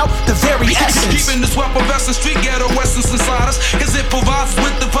breathe out the very essence. Keeping this weapon vest and street ghetto essence inside us, cause it provides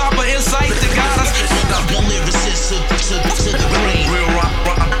with the proper insight to guide us. The lyricist to the brain. Real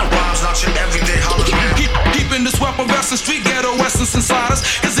rhymes, not your everyday hologram. Keeping this weapon vest and street ghetto essence inside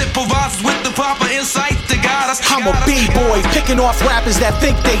us, cause it provides with the proper insight to guide us. I'm a B-boy, picking off rappers that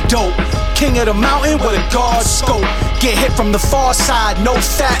think they dope. King of the mountain with a guard scope. Get hit from the far side, no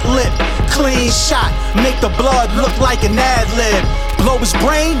fat lip. Clean shot, make the blood look like an ad-lib. Blow his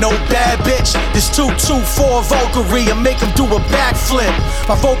brain, no bad bitch. This 224 Valkyrie and make him do a backflip.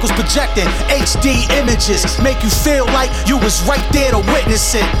 My vocals projecting HD images, make you feel like you was right there to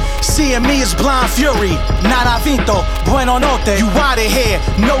witness it. Seeing me is blind fury, nada vinto, bueno notte. You out of here,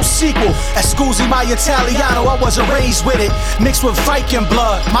 no sequel. Excuse my Italiano, I wasn't raised with it. Mixed with Viking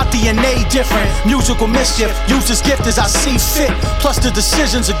blood, my DNA different. Musical mischief, use this gift as I see fit. Plus the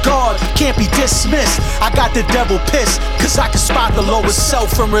decisions of God can't be dismissed. I got the devil pissed, cause I can spot the lowest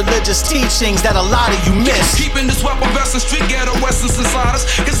self from religious teachings that a lot of you miss. Keeping this weapon vest and street ghetto essence inside us,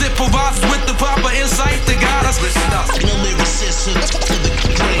 cause it provides with the proper insight to guide us. Listen up, the lyricist to the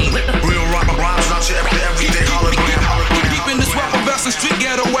brain. Real rhymes, not your everyday hologram. Keeping this weapon vest Western street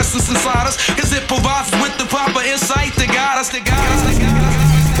ghetto Western's inside us, cause it provides us with the proper insight to guide us.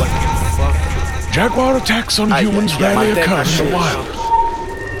 Jaguar attacks on humans rarely occur in the wild.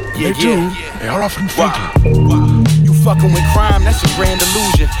 They do, they are often fatal. You fucking with crime, that's a grand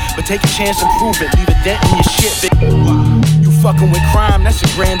illusion. But take a chance and prove it, leave a dent in your shit, bitch. You fucking with crime, that's a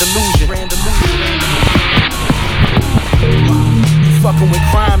grand illusion. You fucking with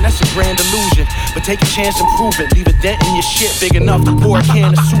crime, that's a grand illusion. But take a chance and prove it, leave a dent in your shit big enough to pour a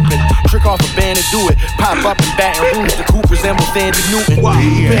can of soup in. Trick off a band and do it, pop up in Baton Rouge. The coupe resemble Sandy Newton.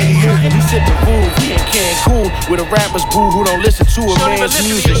 Benny Newton, we sippin' booze, we in Cancun with a rapper's boo who don't listen to a man's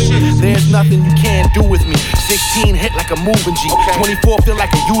music. There's nothing you can't do with me. 16 hit like a moving G, 24 feel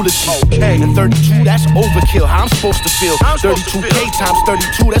like a eulogy. And 32, that's overkill, how I'm supposed to feel. 32K times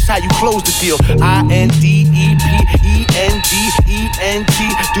 32, that's how you close the deal. INDEPENDENT.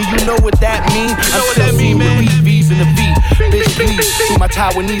 Do you know what that means? I'm still seeing with V's in the V. Bitch, please, through my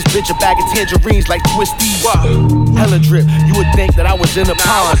Taiwanese bitch, a bag of tangerines like twisties. Hella drip, you would think that I was in a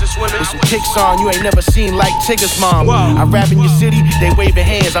pond with some kicks on you ain't never seen like Tigger's mom. I rap in your city, they waving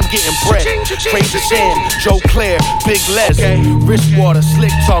hands, I'm getting bread. Crazy Sam, Joe Claire, Big Les, Wristwater,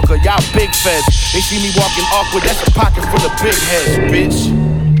 Slick Talker, y'all big feds. They see me walking awkward, that's a pocket full of big heads, bitch.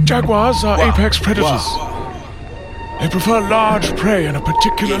 Jaguars are apex predators. They prefer large prey and are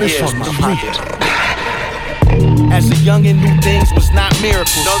particularly fond of meat. As a youngin', new things was not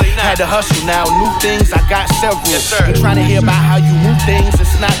miracles. No, they not. Had to hustle now, new things, I got several. Yes, sir. You trying to hear about how you move things,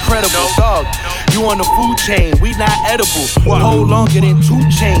 it's not credible. No. Dog, you on the food chain, we not edible. Hold longer than 2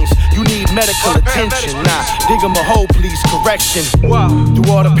 chains, you need medical attention. Nah, dig 'em a hole, please, correction. Through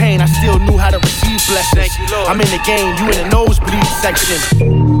all the pain, I still knew how to receive blessings. I'm in the game, you in the nosebleed section.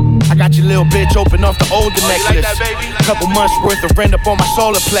 I got your little bitch open off the older necklace. Like that, couple months worth of rent up on my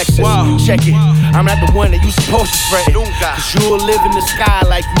solar plexus. Check it, I'm not the one that you supposed to threaten. Cause you'll live in the sky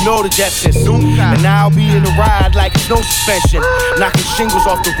like you know the Jetsons. And I'll be in the ride like it's no suspension. Knocking shingles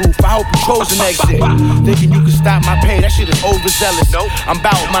off the roof, I hope you chose an exit. Thinking you can stop my pay, that shit is overzealous. I'm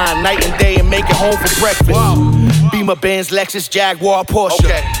bout mine night and day and make it home for breakfast. Beamer, Benz, Lexus, Jaguar,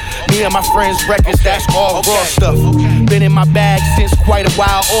 Porsche. Me and my friends' records, that's all raw stuff. Been in my bag since quite a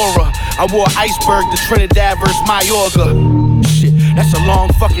while aura. I wore Iceberg to Trinidad versus Mayorga. Shit, that's a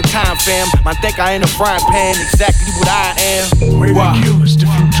long fucking time, fam. Man, think I in a frying pan, exactly what I am. Waving you, Mr.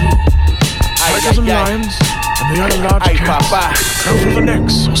 Future. Tigers and lions, and the other large cats go for the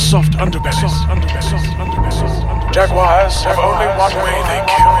necks or soft underbellies. Jaguars have only one way they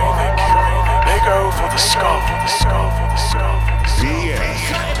kill. They go for the skull.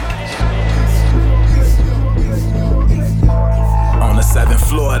 On the 7th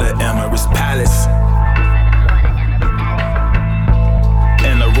floor of the Emirates Palace,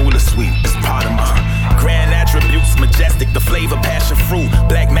 in the ruler suite, it's part of my grand attributes, majestic, the flavor, passion fruit.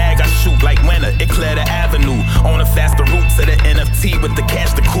 Black mag, I shoot like winter, it clear the avenue. On a faster route to the NFT with the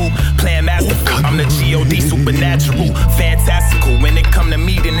cash to coupe. Playing masterful, I'm the G.O.D. supernatural. Fantastical, when it come to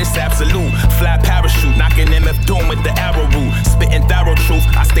me, then it's absolute. Fly parachute, knocking MF Doom with the arrow root. Spitting thorough truth,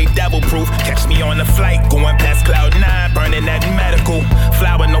 I stay devil proof. Catch me on the flight, going past cloud 9, burning that medical.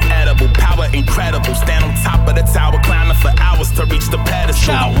 Flower, no edible, power incredible. Stand on top of the tower, climbing for hours to reach the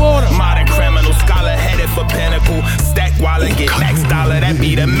pedestal. Modern criminal, scholar headed for pinnacle. Stack while I get max dollar, that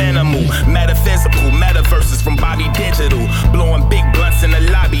be the minimal. Metaphysical, metaverses from Bobby Digital. Blowing big blunts in the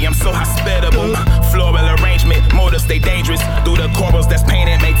lobby, I'm so hospitable. Floral arrangement, motors stay dangerous. Through the corals that's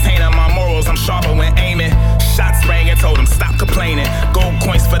painted, maintaining my morals. I'm sharper when aiming. Shots rang and told them stop complaining. Gold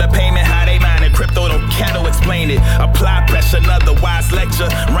coins for the payment, how they mining. Crypto don't kettle, explain it. Apply pressure, another wise lecture.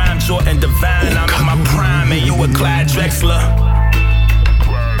 Rhyme Jordan divine, I'm in my prime and you a Clyde Drexler.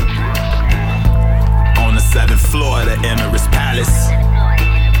 On the 7th floor of the Emirates Palace,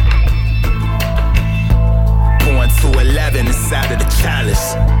 pouring 211 inside of the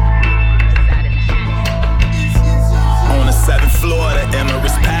chalice. On the 7th floor of the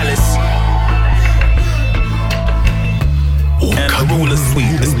Emirates Palace, and the ruler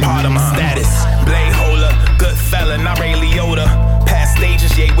suite is part of my status. Blade holder, good fella, not Ray Liotta. Past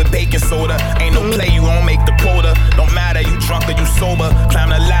stages, yeah, with baking soda. Ain't no play, you won't make the quota. Don't matter, you drunk or you sober. Climb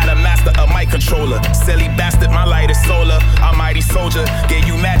the ladder, master of my controller. Silly bastard, my light is solar. Almighty soldier, get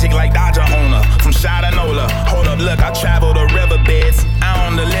you magic like Dodger owner. From Shadanola, hold up, look, I travel the riverbeds. I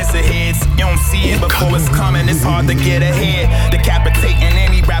own the lizard heads. You don't see it before it's coming, it's hard to get ahead. Decapitating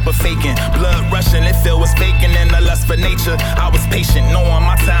any rapper faking. Blood rushing, it feel was faking in the lust for nature. I was patient, knowing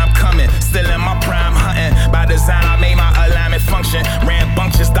my time coming. Still in my prime hunting. By design, I made my alignment function.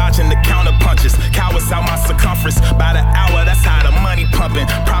 Rambunctious, dodging the counter punches. Cowards out my circumference. By the hour, that's how the money pumping.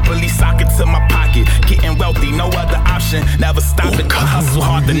 Properly sock it to my pocket. Getting wealthy, no other option. option. Never stopping, but hustle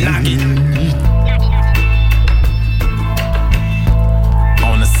hard to knock it.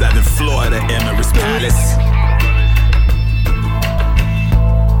 On the 7th floor of the Emirates Palace.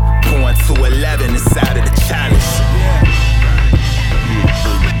 Pouring 211 inside of the chalice.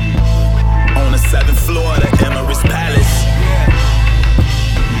 On the 7th floor of the Emirates Palace.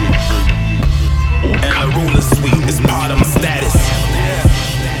 And the ruler suite is part of my status.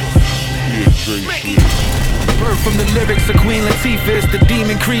 Birth from the lyrics of Queen Latifah is the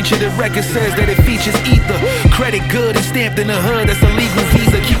demon creature. The record says that it features ether. Credit good and stamped in the hood. That's a legal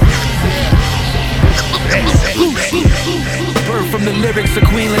visa. Birth from the lyrics of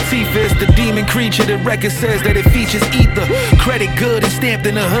Queen Latifah is the demon creature. The record says that it features ether. Credit good and stamped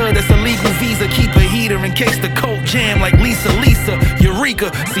in the hood. That's a legal visa. Keep a heater in case the coat jam like Lisa.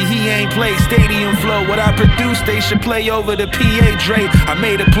 Eureka. See, he ain't played stadium flow. What I produced, they should play over the PA Dre. I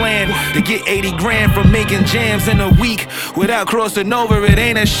made a plan to get 80 grand from making jams in a week. Without crossing over, it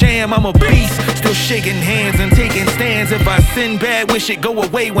ain't a sham. I'm a beast. Still shaking hands and taking stands. If I sin bad, wish it go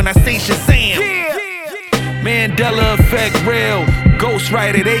away when I say Shazam. Mandela effect real.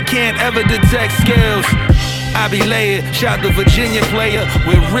 Ghostwriter, they can't ever detect scales. I be layered, shout the Virginia player.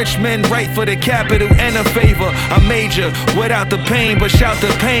 With rich men right for the capital and a favor. A major, without the pain, but shout the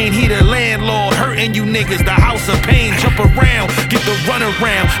pain. He the landlord, hurting you niggas, the house of pain. Jump around, get the run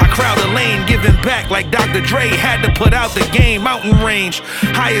around. I crowd the lane, giving back like Dr. Dre had to put out the game. Mountain range,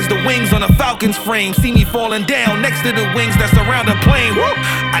 high as the wings on a Falcon's frame. See me falling down next to the wings that surround the plane. Woo!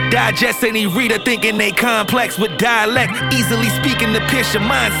 I digest any reader thinking they complex with dialect. Easily speaking to pitch your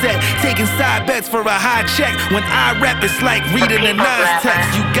mindset. Taking side bets for a high check. When I rap, it's like reading a Nas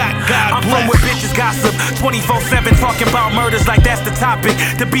text. You got God I'm from where bitches gossip 24/7, talking about murders like that's the topic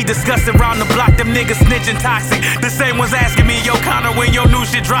to be discussing round the block. Them niggas snitching toxic. The same ones asking me, yo, Connor, when your new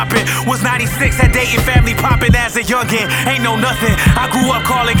shit dropping? Was 96, had dating family popping as a youngin'. Ain't no nothing. I grew up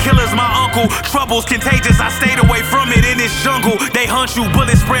calling killers my uncle. Trouble's contagious. I stayed away from it in this jungle. They hunt you,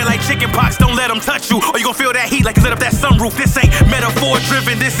 bullets spread like chicken pox. Don't let them touch you, or you gon' feel that heat like you lit up that sunroof. This ain't metaphor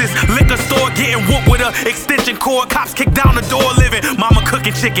driven. This is liquor store getting whooped with a extension cord. Cops kick down the door living. Mama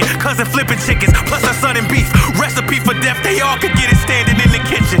cooking chicken, cousin flipping chickens, plus her son and beef. Recipe for death, they all could get it standing in the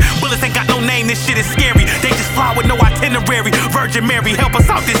kitchen. Bullets ain't got no name, this shit is scary. They just fly with no itinerary. Virgin Mary, help us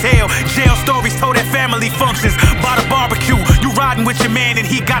out this hell. Jail stories told at family functions. By the barbecue, you riding with your man and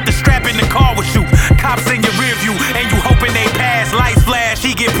he got the strap in the car with you. Cops in your rear view and you hoping they pass. Lights flash,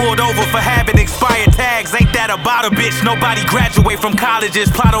 he get pulled over for having expired tags. Ain't that about a bitch? Nobody graduate from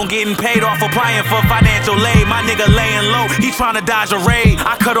colleges. Plot on getting paid off applying for financial aid. My nigga laying low, he tryna dodge a raid.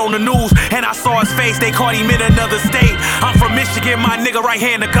 I cut on the news and I saw his face. They caught him in another state. I'm from Michigan, my nigga right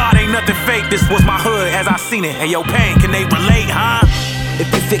hand to God, ain't nothing fake. This was my hood as I seen it. Hey yo, Pain, can they relate, huh?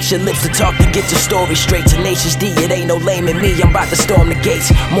 If you fix your lips to talk, then get your story straight. Tenacious D, it ain't no lame in me. I'm about to storm the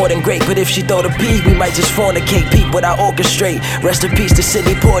gates. More than great, but if she throw the P, we might just fornicate. Peep what I orchestrate. Rest in peace to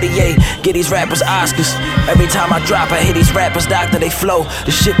Sidney Poitier. Get these rappers Oscars. Every time I drop, I hear these rappers doctor they flow.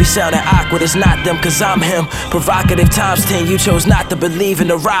 The shit be sounding awkward. It's not them, cause I'm him. Provocative times 10. You chose not to believe in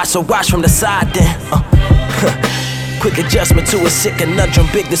the ride, so watch from the side then. Quick adjustment to a sick conundrum.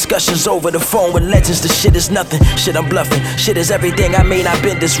 Big discussions over the phone with legends. The shit is nothing. Shit, I'm bluffing. Shit is everything. I mean, I've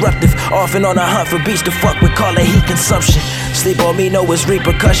been disruptive. Often on a hunt for beats to fuck with. Call it heat consumption. Sleep on me, know it's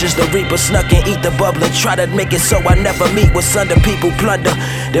repercussions. The reaper snuck and eat the bubble and try to make it so I never meet with Sunday people plunder.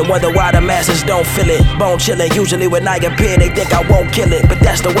 Then wonder why the masses don't feel it. Bone chillin'. Usually when I appear, they think I won't kill it. But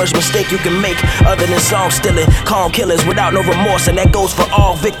that's the worst mistake you can make. Other than song stealing. Calm killers without no remorse. And that goes for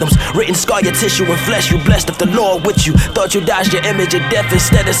all victims. Written scar your tissue and flesh. You blessed if the Lord with you. Thought you dodged your image of death,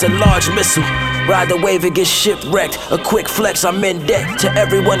 instead it's a large missile. Ride the wave and get shipwrecked. A quick flex, I'm in debt. To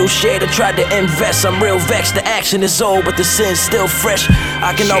everyone who shared or tried to invest, I'm real vexed. The action is old, but the sin's still fresh.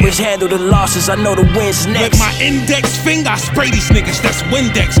 I can always handle the losses, I know the win's next. With my index finger, I spray these niggas, that's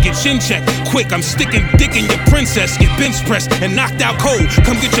Windex. Get chin check, quick, I'm sticking dick in your princess. Get bench pressed and knocked out cold,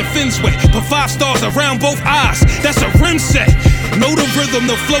 come get your fins wet. Put 5 stars around both eyes, that's a rim set. Know the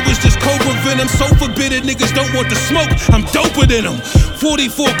rhythm, the flow is just cobra venom. So forbidden, niggas don't want the smoke, I'm doper than them.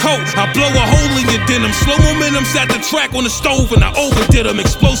 44 coat, I blow a hole in your denim. Slow momentum, sat the track on the stove and I overdid them.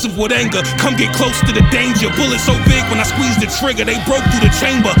 Explosive with anger, come get close to the danger. Bullet so big when I squeezed the trigger, they broke through the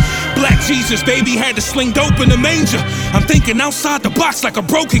chamber. Black Jesus, baby, had to sling dope in the manger. I'm thinking outside the box like a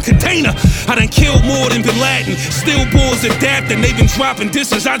broken container. I done killed more than Bin Laden. Still boys adapting, they been dropping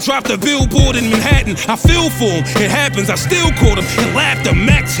disses. I dropped a billboard in Manhattan. I feel for them, it happens, I still caught them. him and laughed him.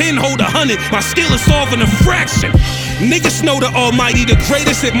 Mac 10 hold 100, my skill is solving a fraction. Niggas know the almighty, the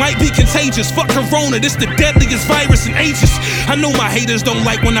greatest, it might be contagious. Fuck corona, this the deadliest virus in ages. I know my haters don't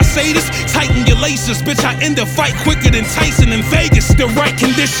like when I say this. Tighten your laces, bitch, I end the fight quicker than Tyson in Vegas. The right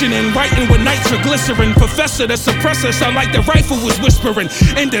conditioning, writing with nitroglycerin. Professor, the suppressor, sound like the rifle was whispering.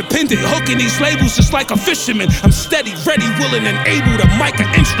 Independent, hooking these labels just like a fisherman. I'm steady, ready, willing, and able to mic an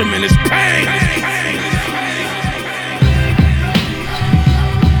instrument. It's pain.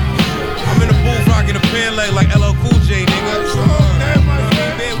 I'm in the booth rocking a pen leg like LL Cool J, nigga.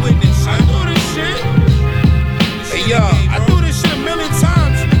 Bear witness. I do this shit. Hey, y'all, I do this shit a million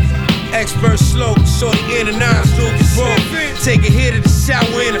times. Expert slow, shorty in and out, Lucas Road. Take a hit of the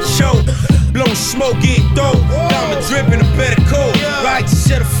shower in a choke. Blow smoke, get dope. Diamond dripping, a better coat. Right to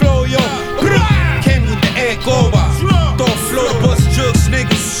shut the floor, yo. Came with the air go by. Don't float, bust jugs,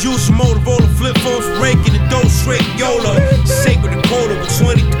 niggas. Use some Motorola flip phones, raking the dough straight YOLO. Sacred and colder with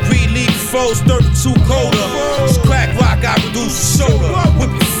 20-degree leaf foes, 32 colder. This crack rock, I reduce the soda. Whip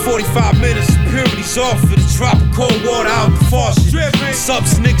it for 45 minutes, purity's off. It'll drop a cold water out the faucet.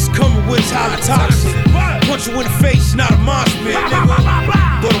 Subs niggas coming with highly toxic. Punch you in the face, not a mosh pit,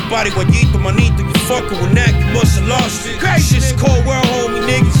 nigga. Don't nobody want you eat the manito, you fucking with that, you must have lost it. Shit's cold world, homie,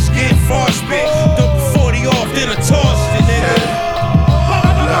 niggas is getting far spit. Dump the 40 off, then I tossed it, nigga.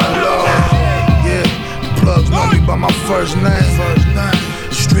 Yeah, plugs know me by my first name.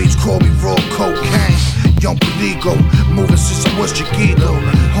 The streets call me raw cocaine. Young Pedigo, moving since I was Chiquito.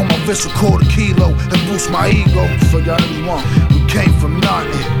 On my wrist record a kilo and boost my ego. So y'all niggas want. We came from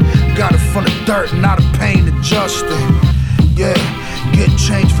nothing. Got it from the dirt, not a pain adjusting. Yeah, getting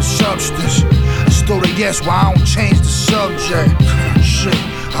changed for substance. And still they ask why I don't change the subject. Shit,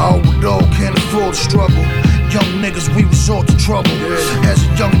 I overdose, can't afford to struggle. Young niggas, we resort to trouble. As a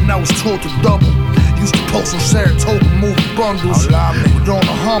youngin', I was taught to double. Used to post on Saratoga, moving bundles. But on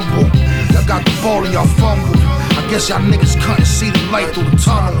the humble, y'all got the ball and y'all fumble. I guess y'all niggas couldn't see the light through the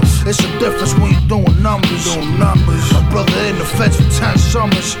tunnel. It's a difference when you're doing numbers. My brother in the feds for 10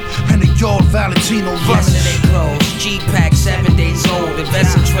 summers. And the yard Valentino runners. Yesterday closed, G-Pack 7 days old.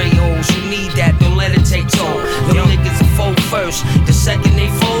 Invest in Treyos, you need that, don't let it take toll. Them niggas will fold first, the second they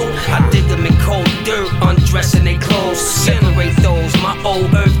fold, I dig them in cold dirt, undressing they clothes. Separate those, my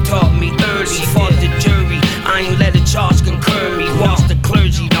old earth taught me early. Fought the jury, I ain't let a charge concur me. Watch the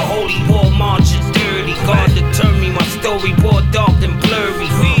clergy, the holy war march is dirty. God deter me, my story more dark and blurry.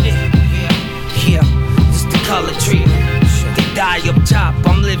 Read it, yeah, it's the color treatment. They die up top,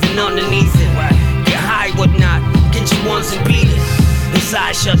 I'm living underneath it. Get high, whatnot, get your ones and beat it.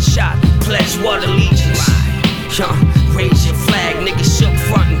 Inside shut shot, pledge what allegiance. Raise your flag, niggas shook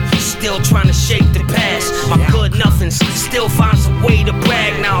frontin', still trying to shake the past. My good nothings still finds a way to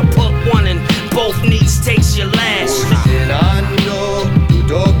brag. Now I put one in both knees, takes your last. Did I know